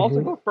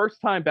 Also the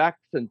first time back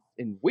since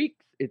in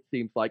weeks, it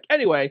seems like.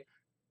 Anyway,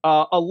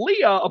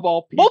 Aaliyah of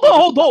all people.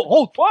 Hold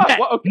on.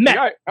 What? Okay.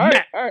 Matt, All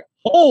right.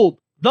 hold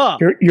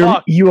the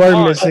you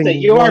are missing.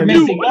 You are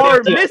missing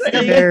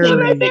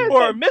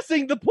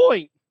the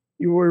point.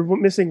 You were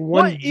missing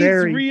one What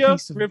very is Rhea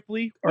piece of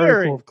Ripley article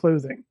wearing? of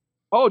clothing.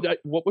 Oh,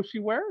 what was she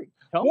wearing?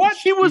 Tell What? me,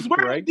 She was Easter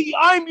wearing egg. the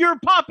I'm Your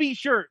Poppy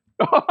shirt.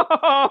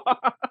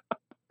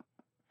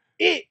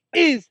 It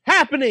is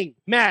happening,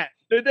 Matt.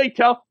 Did they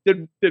tell?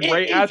 Did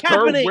Ray is ask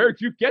happening. her, where'd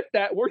you get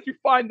that? Where'd you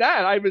find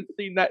that? I haven't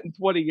seen that in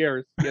 20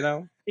 years, you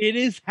know? It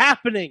is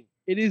happening.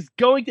 It is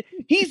going to.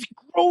 He's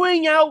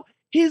growing out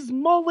his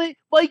mullet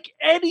like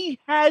Eddie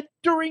had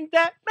during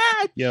that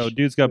match. Yo,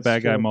 dude's got That's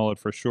bad guy true. mullet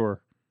for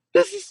sure.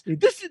 This is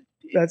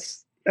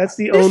That's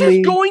the this only.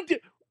 is going to.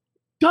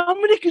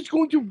 Dominic is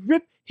going to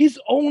rip his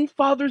own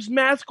father's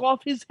mask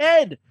off his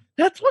head.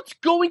 That's what's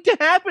going to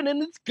happen,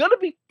 and it's gonna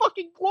be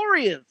fucking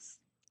glorious.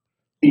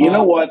 You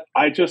know what?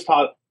 I just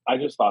thought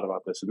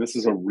about this, and this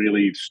is a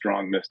really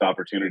strong missed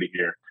opportunity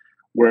here,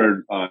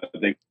 where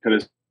they could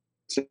have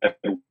said,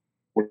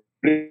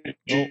 "You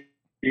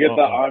get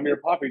the I'm Your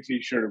Poppy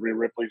T-shirt," and Rhea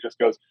Ripley just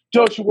goes,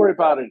 "Don't you worry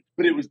about it."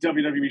 But it was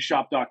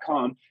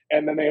WWEshop.com,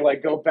 and then they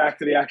go back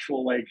to the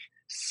actual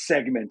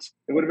segment.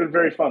 It would have been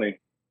very funny.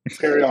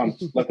 Carry on.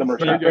 Let them You're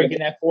return. breaking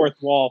that fourth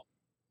wall.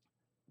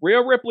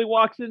 Rhea Ripley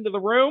walks into the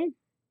room,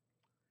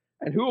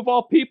 and who of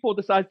all people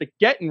decides to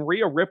get in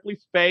Rhea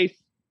Ripley's face?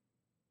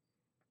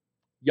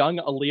 Young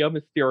Aaliyah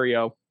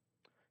Mysterio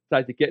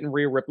decides to get in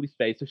Rhea Ripley's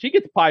face. So she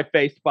gets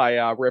pie-faced by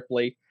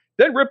Ripley.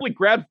 Then Ripley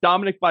grabs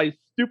Dominic by his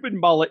stupid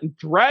mullet and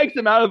drags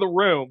him out of the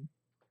room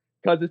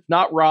because it's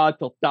not Raw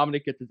until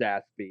Dominic gets his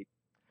ass beat.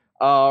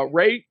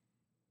 Ray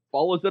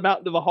follows them out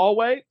into the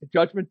hallway. The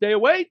Judgment Day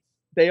awaits.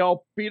 They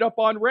all beat up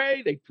on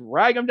Ray. They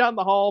drag him down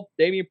the hall.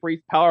 Damian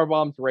Priest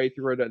powerbombs Ray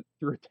through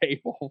a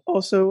table.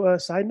 Also,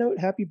 side note: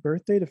 Happy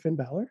birthday to Finn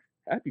Balor.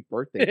 Happy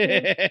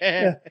birthday.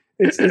 Yeah,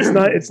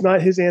 it's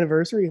not his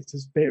anniversary. It's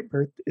his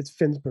It's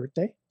Finn's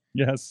birthday.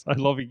 Yes, I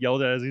love he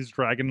yelled at as he's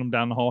dragging him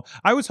down the hall.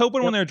 I was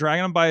hoping when they were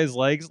dragging him by his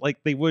legs,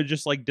 they would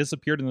just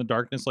disappeared in the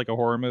darkness like a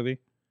horror movie.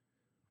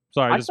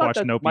 Sorry, I just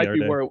watched Nope the other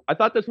day. I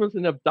thought this was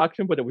an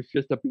abduction, but it was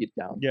just a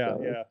beatdown. Yeah,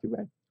 so yeah.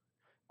 Too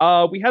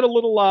bad. We had a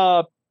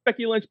little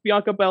Becky Lynch,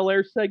 Bianca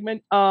Belair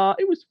segment.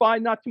 It was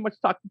fine, not too much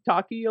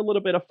talky, a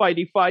little bit of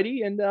fighty,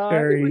 and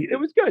it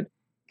was good.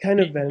 Kind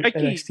of Becky-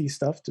 NXT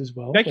stuffed as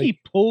well. Becky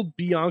pulled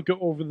Bianca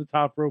over the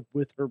top rope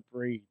with her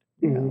braid,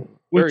 Mhm.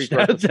 which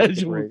Very that aggressive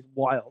was braid.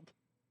 wild.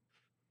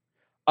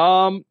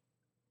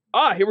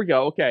 Here we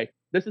go. Okay.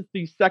 This is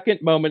the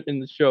second moment in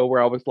the show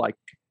where I was like,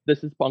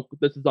 this is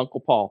Uncle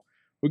Paul.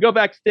 We go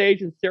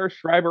backstage and Sarah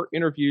Schreiber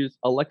interviews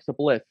Alexa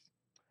Bliss.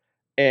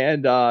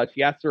 And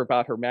she asks her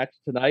about her match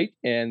tonight.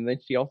 And then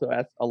she also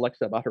asks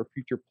Alexa about her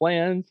future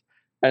plans.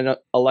 And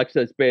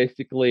Alexa is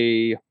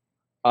basically,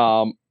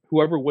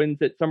 whoever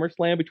wins at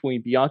SummerSlam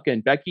between Bianca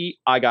and Becky,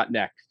 I got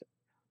next.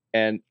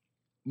 And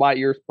my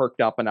ears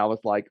perked up and I was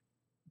like,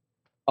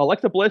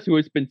 Alexa Bliss, who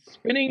has been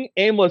spinning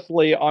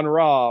aimlessly on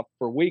Raw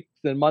for weeks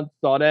and months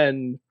on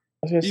end,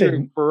 I was gonna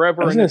say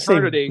forever I was and gonna say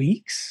eternity,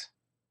 weeks.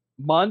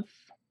 months.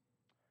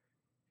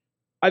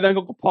 I think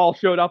Uncle Paul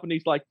showed up and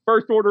he's like,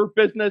 first order of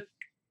business,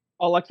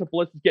 Alexa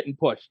Bliss is getting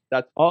pushed.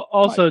 That's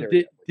Also, my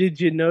theory. did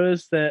you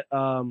notice that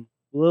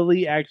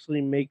Lily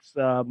actually makes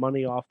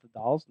money off the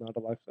dolls, not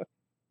Alexa?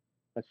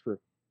 That's true.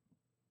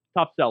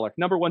 Top seller,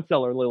 number one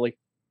seller, Lily.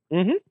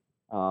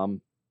 Mm-hmm.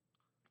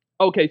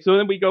 Okay, so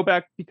then we go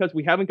back because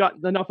we haven't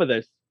gotten enough of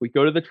this. We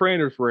go to the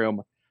trainer's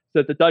room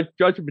so that the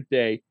Judgment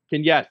Day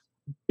can, yes,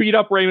 beat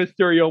up Rey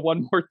Mysterio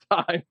one more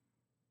time.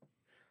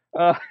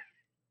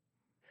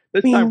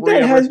 This time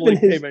Rhea Ripley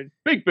came in.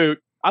 Big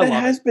boot. I That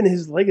love has it. been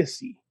his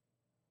legacy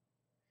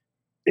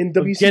in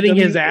WCW Getting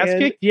his ass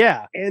kicked,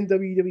 yeah. and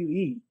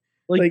WWE.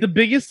 Like the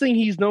biggest thing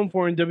he's known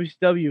for in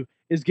WCW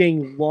is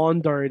getting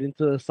lawn darted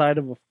into the side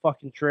of a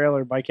fucking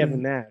trailer by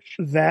Kevin Nash.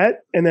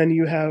 That, and then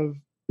you have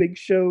Big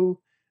Show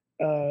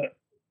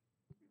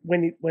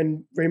when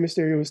Rey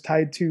Mysterio was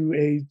tied to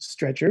a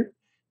stretcher,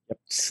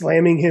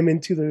 slamming him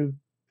into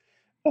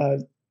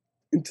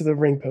the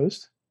ring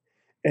post,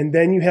 and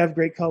then you have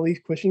Great Khali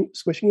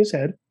squishing his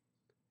head,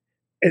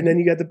 and then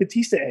you got the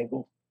Batista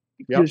angle.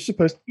 Yep. You're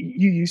supposed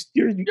you're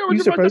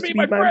supposed to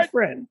be my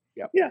friend.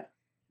 Yep. Yeah,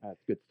 That's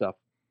good stuff.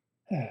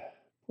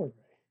 Poor Rey,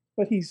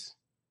 but he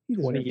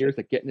 20 deserves years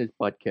it. of getting his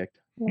butt kicked.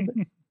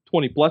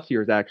 20 plus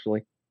years,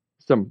 actually.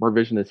 Some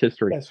revisionist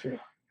history. That's true.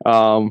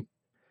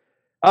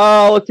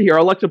 Let's see here.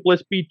 Alexa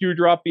Bliss beat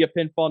Doudrop via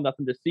pinfall.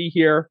 Nothing to see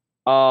here.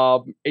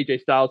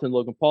 AJ Styles and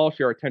Logan Paul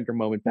share a tender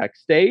moment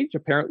backstage.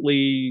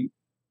 Apparently,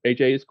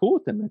 AJ is cool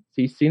with him.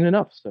 He's seen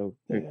enough, so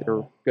they're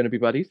going to be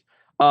buddies.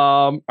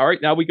 All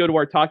right, now we go to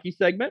our talkie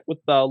segment with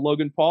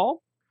Logan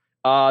Paul.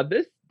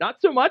 This, not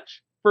so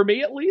much, for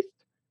me at least.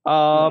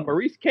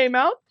 Maurice came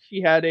out.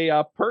 She had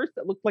a purse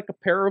that looked like a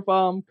pair of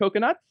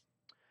coconuts.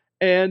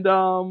 And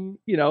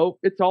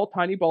it's all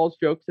Tiny Balls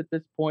jokes at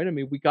this point. I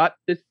mean, we got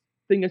this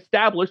thing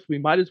established. We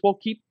might as well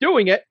keep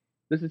doing it.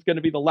 This is going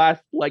to be the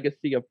last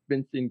legacy of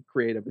Vince in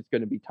creative. It's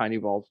going to be Tiny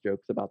Balls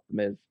jokes about the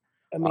Miz.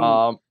 I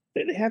mean,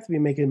 they have to be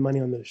making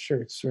money on those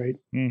shirts, right?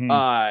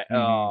 I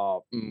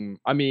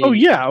mean, oh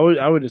yeah,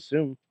 I would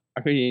assume.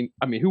 I mean,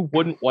 who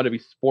wouldn't want to be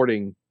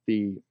sporting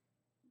the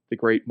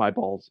great "My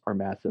Balls Are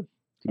Massive"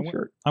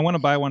 T-shirt? I want to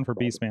buy one for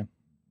Beastman.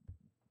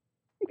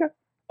 Okay.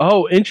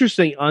 Oh,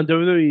 interesting. On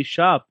WWE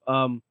Shop,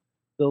 the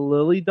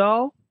Lily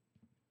doll.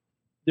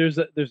 There's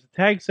a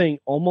tag saying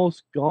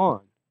 "almost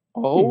gone."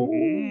 Oh,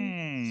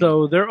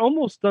 so they're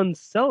almost done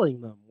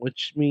selling them,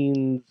 which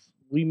means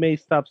we may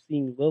stop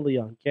seeing Lily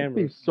on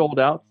camera. They've sold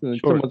out, and then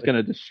someone's going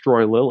to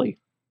destroy Lily.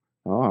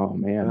 Oh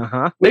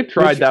man, they've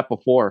tried that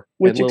before,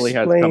 and Lily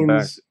has come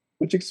back.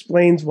 Which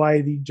explains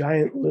why the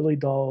giant Lily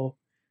doll,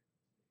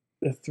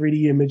 the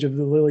 3D image of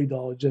the Lily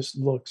doll, just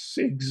looks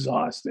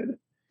exhausted.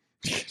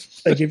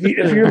 Like if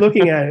you're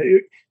looking at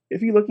it,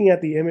 if you're looking at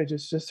the image,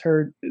 it's just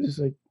her, just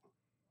like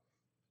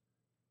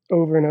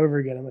over and over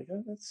again. I'm like,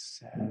 oh,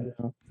 that's sad.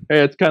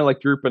 Hey, it's kind of like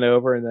drooping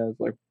over, and then it's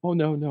like, oh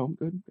no, I'm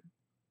good.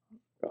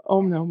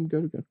 Oh no, I'm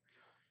good.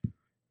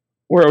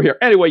 We're over here.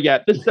 Anyway, yeah,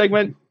 this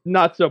segment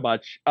not so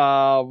much.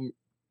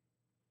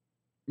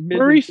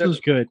 Maurice was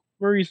good.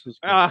 Was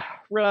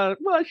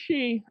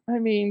she? I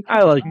mean,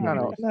 I like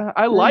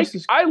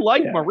Maurice. I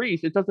like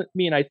Maurice. It doesn't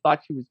mean I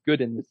thought she was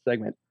good in this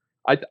segment.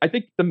 I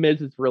think The Miz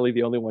is really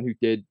the only one who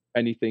did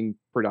anything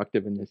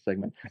productive in this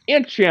segment.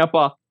 And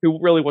Ciampa, who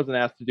really wasn't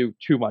asked to do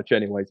too much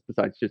anyways,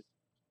 besides just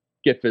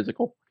get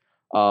physical.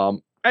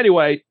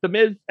 Anyway, The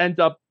Miz ends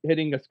up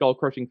hitting a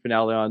skull-crushing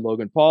finale on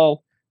Logan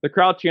Paul. The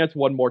crowd chants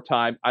one more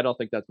time. I don't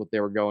think that's what they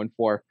were going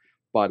for,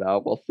 but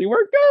we'll see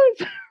where it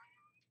goes.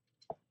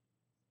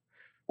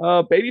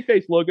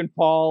 Babyface Logan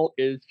Paul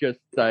is just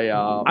a.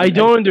 I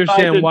don't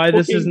understand why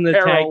this isn't a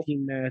tag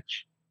team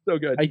match. So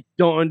good. I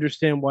don't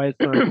understand why it's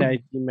not a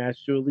tag team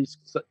match to at least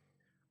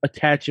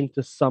attach him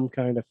to some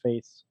kind of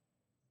face.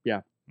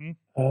 Yeah. I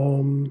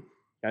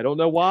don't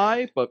know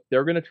why, but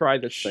they're gonna try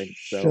this thing.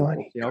 So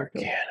Johnny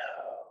Gargano.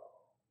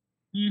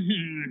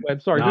 I'm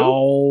sorry.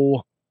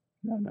 No.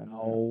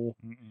 No.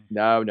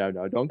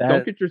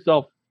 Don't get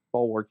yourself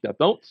all worked up.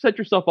 Don't set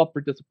yourself up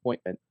for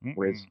disappointment,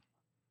 Riz.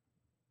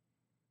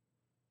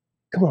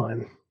 Come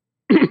on.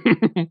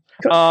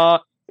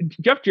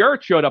 Jeff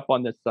Jarrett showed up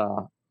on this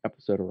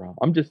episode of Raw.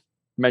 I'm just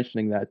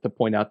mentioning that to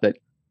point out that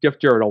Jeff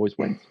Jarrett always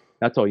wins.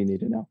 That's all you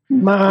need to know.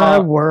 My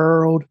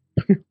world.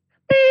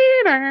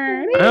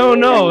 I don't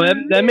know.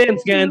 That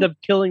man's gonna end up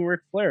killing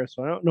Ric Flair,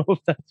 so I don't know if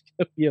that's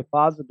gonna be a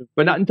positive.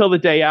 But not until the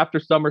day after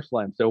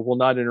SummerSlam, so we'll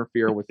not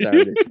interfere with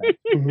Saturday's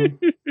match.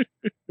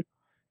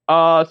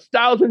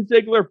 Styles and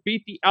Ziggler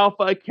beat the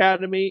Alpha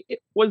Academy. It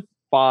was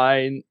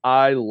fine.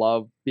 I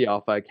love the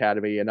Alpha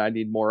Academy, and I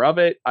need more of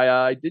it.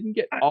 I didn't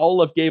get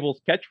all of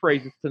Gable's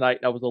catchphrases tonight.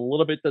 I was a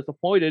little bit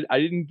disappointed. I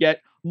didn't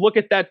get "look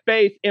at that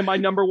face" and my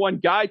number one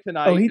guy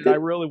tonight. I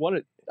really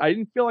wanted. I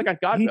didn't feel like I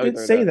got. He did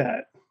say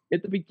that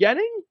at the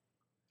beginning.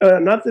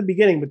 Not at the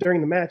beginning, but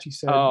during the match, he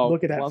said,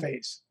 "Look at that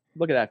face.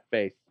 Look at that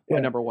face." My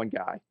number one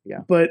guy. Yeah.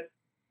 But,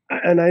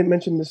 and I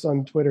mentioned this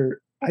on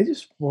Twitter. I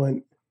just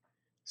want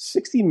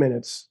 60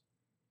 minutes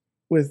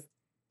with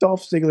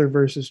Dolph Ziggler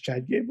versus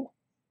Chad Gable.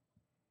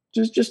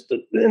 Just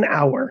an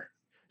hour.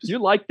 You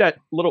like that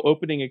little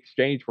opening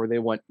exchange where they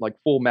went like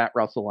full Matt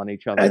Russell on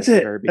each other. That's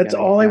it. That's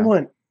all I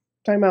want.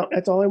 Time out.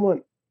 That's all I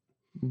want.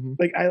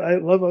 Like I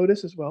love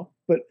Otis as well,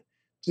 but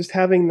just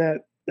having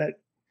that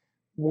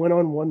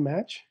one-on-one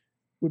match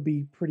would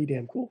be pretty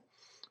damn cool.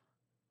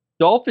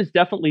 Dolph is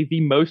definitely the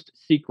most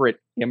secret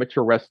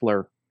amateur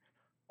wrestler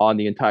on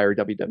the entire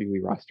WWE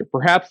roster,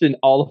 perhaps in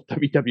all of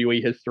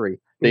WWE history.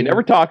 They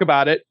never talk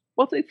about it.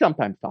 Well, they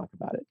sometimes talk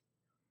about it,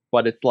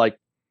 but it's like,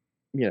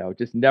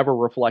 just never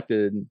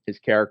reflected in his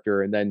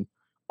character. And then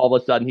all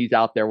of a sudden he's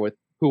out there with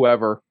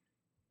whoever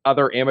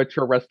other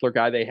amateur wrestler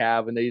guy they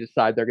have, and they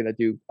decide they're going to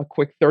do a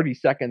quick 30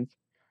 seconds.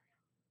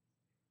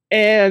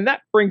 And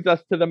that brings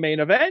us to the main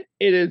event.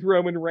 It is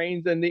Roman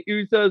Reigns and the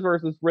Usos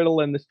versus Riddle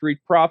and the Street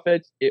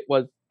Profits. It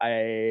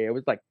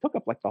took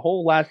up like the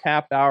whole last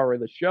half hour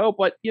of the show,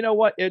 but you know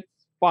what? It's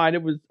fine.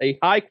 It was a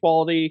high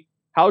quality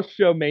house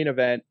show main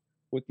event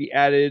with the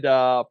added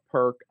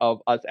perk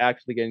of us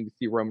actually getting to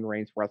see Roman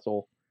Reigns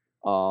wrestle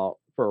for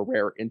a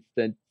rare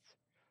instance.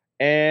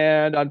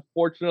 And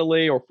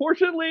unfortunately, or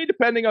fortunately,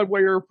 depending on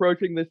where you're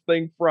approaching this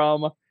thing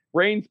from,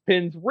 Reigns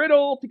pins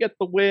Riddle to get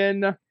the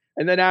win.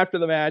 And then after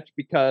the match,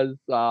 because,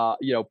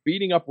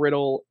 beating up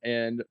Riddle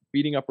and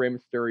beating up Rey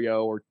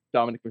Mysterio or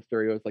Dominic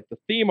Mysterio is like the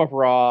theme of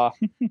Raw,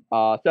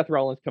 Seth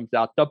Rollins comes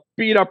out to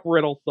beat up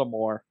Riddle some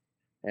more.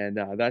 And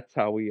that's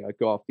how we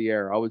go off the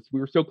air. We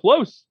were so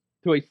close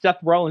to a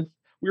Seth Rollins.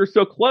 We were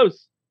so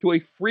close to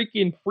a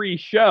freaking free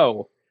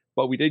show,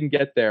 but we didn't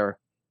get there.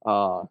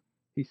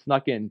 He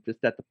snuck in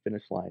just at the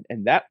finish line.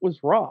 And that was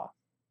Raw.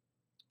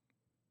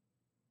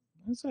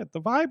 What's that? The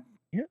vibe?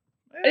 Yeah.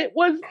 It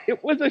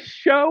was a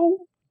show.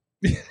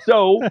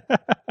 So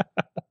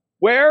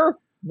where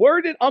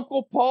did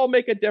Uncle Paul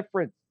make a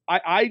difference?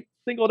 I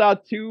singled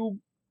out 2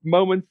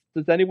 moments.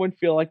 Does anyone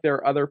feel like there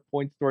are other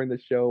points during the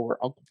show where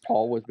Uncle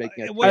Paul was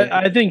making a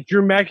I think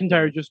Drew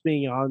McIntyre just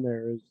being on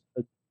there is,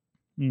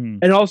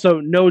 and also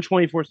no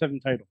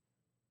 24/7 title.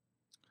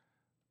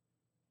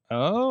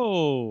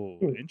 Oh,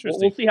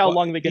 interesting. We'll see how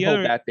long they can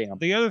hold that down.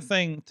 The other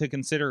thing to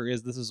consider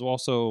is this is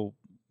also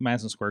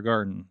Madison Square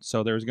Garden,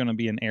 so there's going to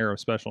be an air of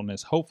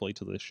specialness, hopefully,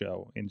 to this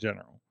show in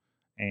general,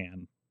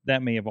 and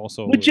that may have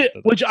also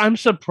which I'm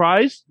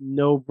surprised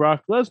no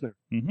Brock Lesnar.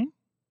 Mm-hmm.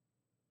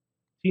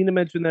 Tina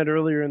mentioned that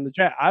earlier in the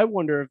chat. I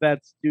wonder if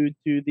that's due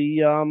to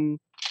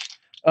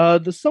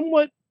the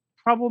somewhat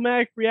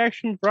problematic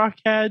reaction Brock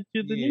had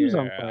to the news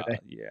on Friday.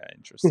 Yeah,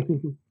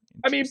 interesting.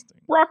 I mean,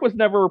 Brock was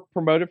never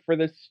promoted for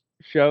this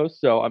show,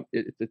 so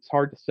it's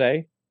hard to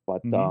say.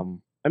 But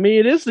I mean,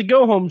 it is the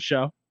go home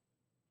show.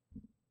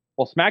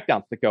 Well,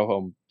 SmackDown's the go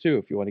home too,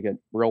 if you want to get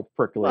real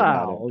percolated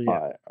about it.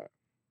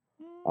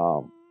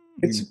 Yeah.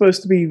 It's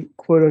supposed to be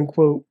quote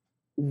unquote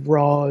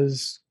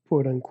Raw's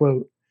quote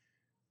unquote,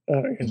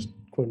 I guess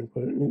quote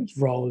unquote, it's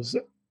Raw's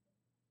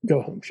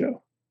go home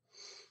show.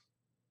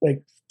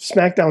 Like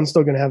SmackDown's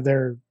still going to have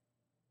their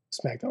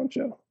SmackDown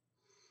show,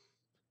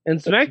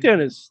 and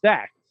SmackDown is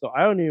stacked. So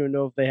I don't even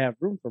know if they have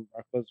room for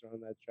Brock Lesnar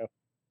on that show.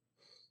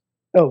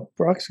 Oh,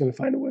 Brock's going to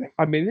find a way.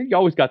 I mean, you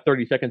always got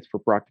 30 seconds for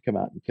Brock to come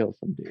out and kill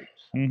some dudes.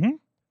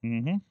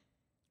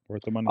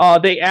 Worth the money.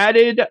 They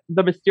added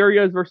the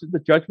Mysterios versus the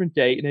Judgment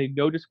Day in a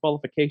no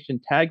disqualification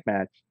tag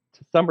match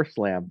to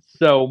SummerSlam.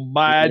 So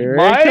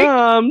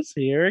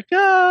Here it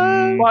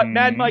comes. But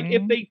Mad Mike,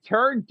 if they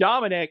turn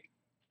Dominic,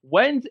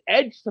 when's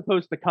Edge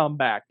supposed to come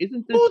back?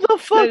 Isn't this who the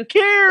fuck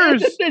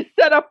cares? Isn't this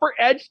set up for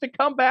Edge to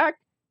come back?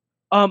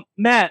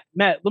 Matt,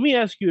 let me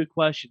ask you a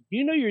question. Do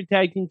you know your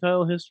tag team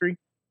title history?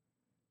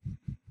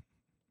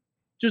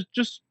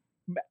 Just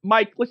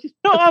Mike, let's just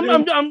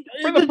I'm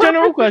for the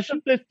general question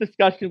of this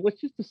discussion,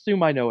 let's just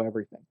assume I know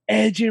everything.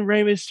 Edge and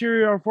Rey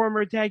Mysterio are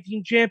former tag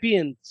team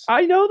champions.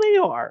 I know they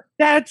are.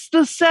 That's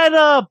the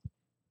setup.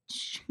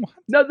 What?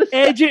 No,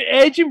 Edge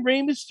and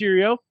Rey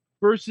Mysterio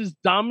versus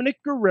Dominic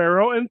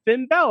Guerrero and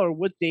Finn Balor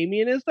with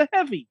Damian as the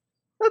heavy.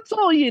 That's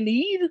all you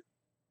need.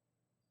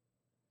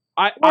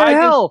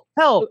 Hell.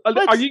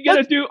 Are you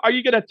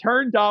gonna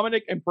turn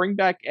Dominic and bring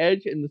back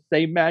Edge in the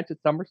same match at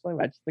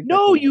SummerSlam? I just think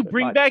no, you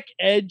bring back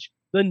Edge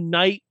the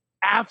night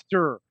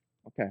after.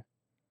 Okay.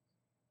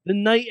 The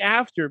night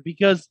after,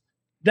 because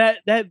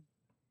that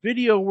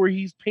video where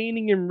he's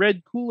painting in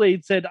red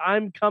Kool-Aid said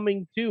 "I'm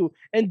coming too"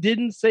 and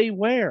didn't say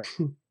where.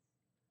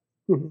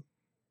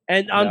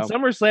 And on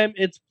SummerSlam,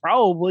 it's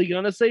probably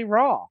gonna say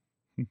Raw.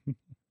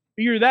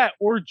 Either that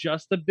or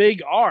just a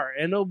big R,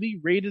 and it'll be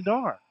rated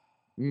R.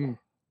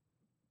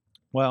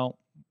 Well,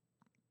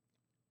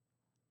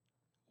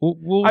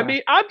 I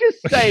mean, I'm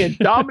just saying,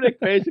 Dominic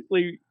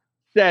basically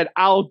said,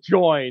 "I'll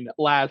join"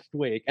 last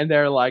week, and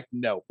they're like,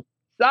 "Nope."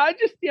 So I'm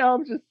just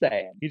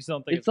saying. You just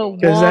don't think it's a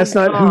because that's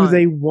not who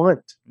they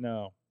want.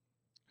 No.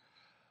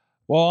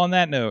 Well, on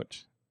that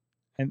note,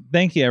 and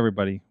thank you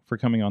everybody for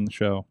coming on the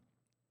show,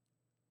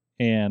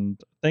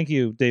 and thank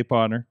you, Dave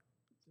Potter.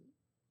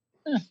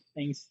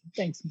 Thanks,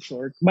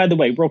 Sorg. By the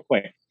way, real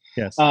quick.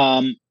 Yes.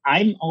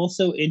 I'm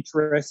also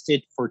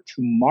interested for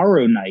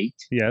tomorrow night.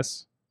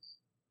 Yes.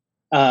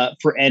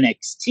 For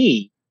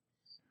NXT,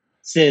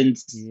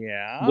 since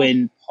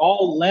when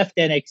Paul left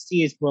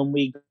NXT is when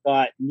we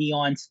got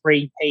Neon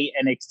Spray Paint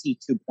NXT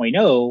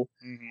 2.0,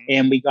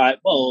 and we got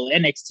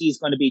NXT is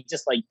going to be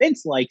just like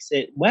Vince likes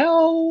it.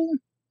 Well,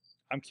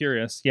 I'm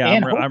curious. Yeah,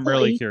 I'm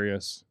really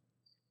curious.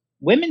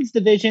 Women's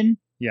division.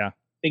 Yeah.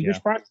 Fingers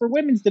crossed for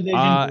women's division.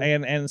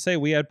 And say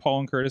we had Paul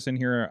and Curtis in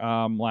here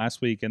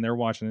last week, and they're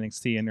watching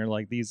NXT, and they're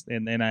like these,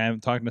 and I am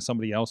talking to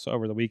somebody else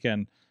over the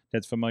weekend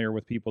that's familiar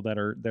with people that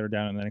are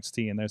down in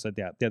NXT, and they said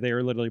they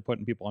are literally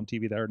putting people on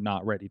TV that are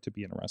not ready to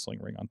be in a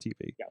wrestling ring on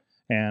TV. Yeah.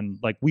 And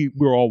like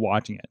we're all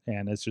watching it,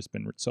 and it's just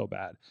been so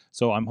bad.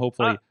 So I'm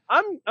hopefully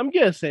I'm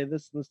gonna say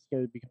this is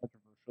gonna be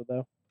controversial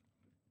though.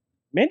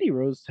 Mandy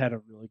Rose had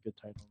a really good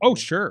title. Oh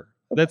sure,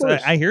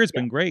 I hear it's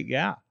been great.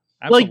 Yeah.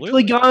 Absolutely.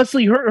 Like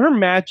honestly, her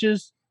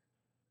matches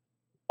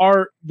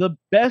are the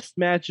best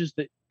matches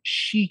that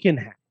she can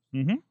have,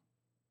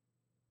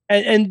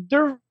 and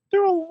they're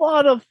a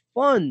lot of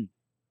fun.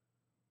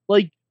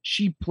 Like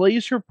she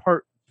plays her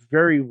part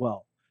very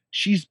well.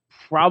 She's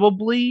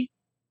probably,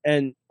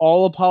 and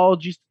all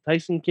apologies to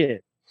Tyson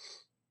Kidd,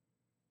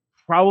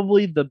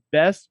 probably the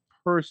best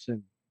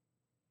person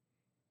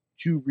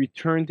to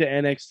return to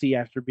NXT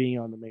after being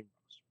on the main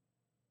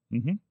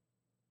roster.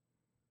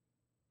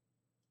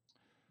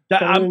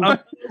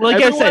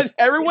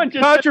 Everyone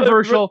just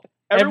controversial.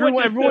 Everyone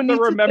needs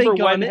to remember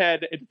one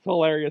head. It's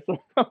hilarious.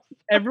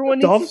 Everyone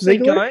needs to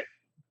think on it.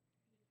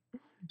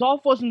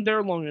 Dolph wasn't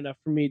there long enough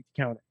for me to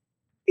count it.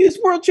 He was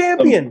world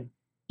champion.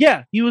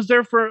 Yeah, he was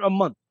there for a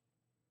month.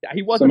 Yeah,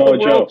 he wasn't the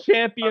world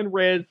champion,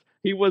 Riz.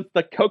 He was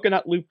the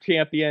Coconut Loop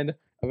champion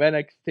of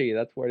NXT.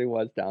 That's where he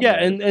was down there.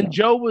 Yeah, and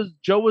Joe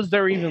was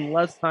there even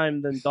less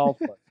time than Dolph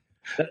was.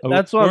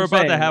 That's what we're I'm about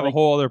saying. to have a like,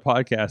 whole other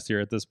podcast here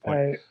at this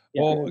point.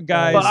 Well,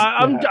 guys, but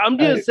I'm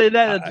gonna say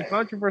that I- it's a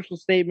controversial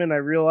statement. I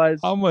realize.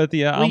 I'm with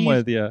you. I'm Please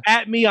with you.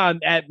 At me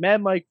at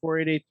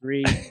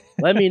MadMike4883.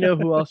 Let me know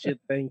who else you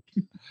think.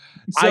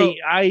 So,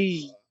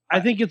 I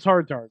think it's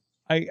hard to argue.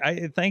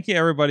 I thank you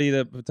everybody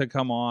to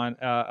come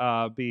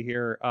on, be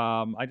here.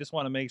 I just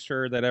want to make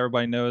sure that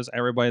everybody knows,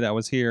 everybody that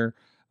was here,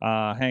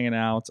 hanging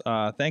out.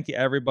 Thank you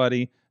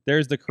everybody.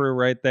 There's the crew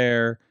right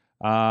there.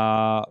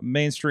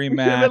 Mainstream We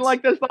should have Matt, been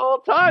like this the whole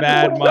time.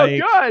 Mad It was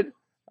Mike. so good.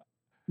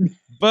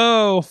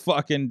 Bo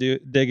fucking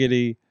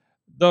Diggity,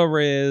 The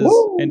Riz,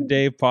 Woo! and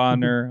Dave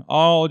Podner,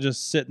 all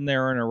just sitting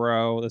there in a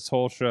row this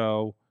whole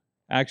show.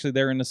 Actually,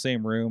 they're in the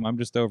same room. I'm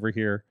just over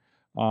here.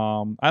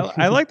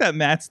 I like that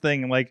Matt's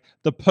thing. Like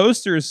the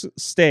posters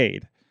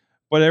stayed,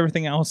 but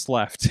everything else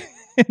left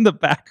in the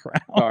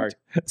background. Sorry.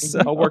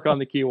 So, I'll work on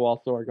the key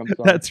wall, Sorg. I'm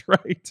sorry. that's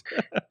right.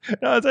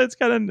 No, it's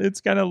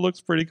kind of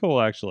looks pretty cool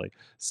actually.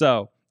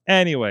 So,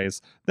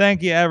 anyways,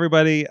 thank you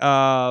everybody.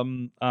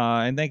 And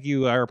thank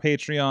you our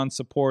Patreon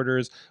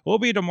supporters. We'll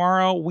be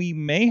tomorrow. We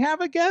may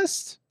have a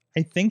guest.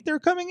 I think they're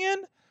coming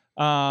in.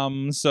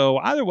 So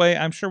either way,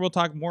 I'm sure we'll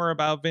talk more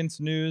about Vince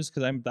news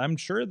because I'm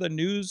sure the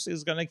news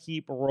is gonna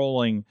keep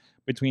rolling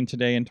between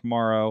today and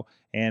tomorrow,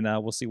 and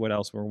we'll see what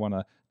else we want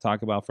to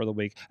talk about for the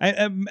week.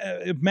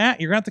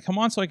 Matt, you're gonna have to come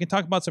on so I can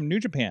talk about some New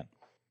Japan.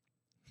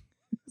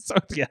 So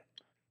yeah.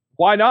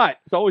 Why not?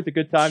 It's always a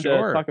good time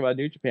Sure. to talk about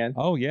New Japan.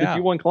 Oh The yeah.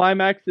 G1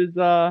 Climax is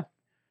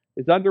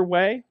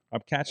underway. I'm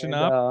catching and,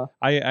 up.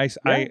 yeah.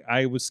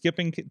 I was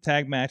skipping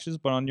tag matches,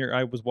 but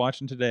I was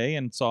watching today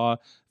and saw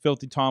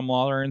Filthy Tom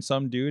Lawler and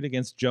some dude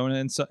against Jonah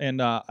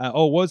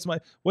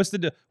what's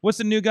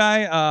the new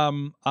guy?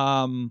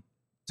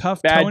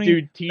 Tough Bad Tony.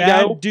 Dude Tito.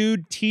 Bad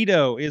Dude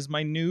Tito is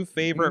my new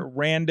favorite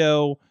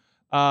rando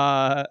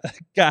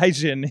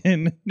gaijin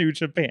in New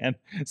Japan.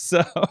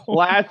 So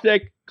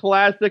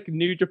Classic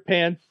New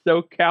Japan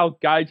SoCal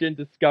Gaijin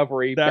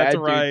Discovery. That's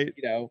Bad right. Dude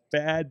Tito.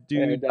 Bad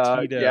Dude And,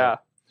 Tito. yeah.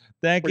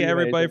 Thank you Pretty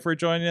everybody amazing. for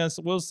joining us.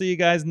 We'll see you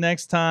guys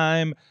next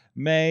time.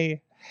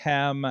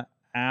 Mayhem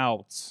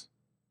out.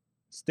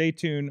 Stay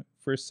tuned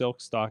for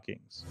Silk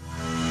Stockings.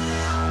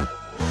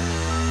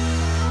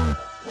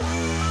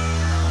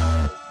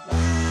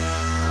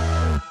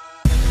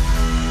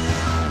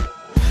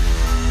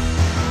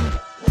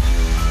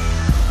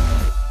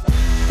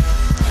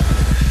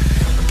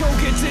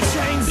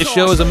 This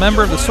show is a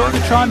member of the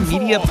Sorgatron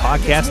Media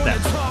Podcast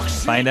Network.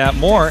 Find out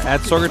more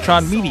at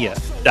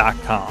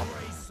sorgatronmedia.com.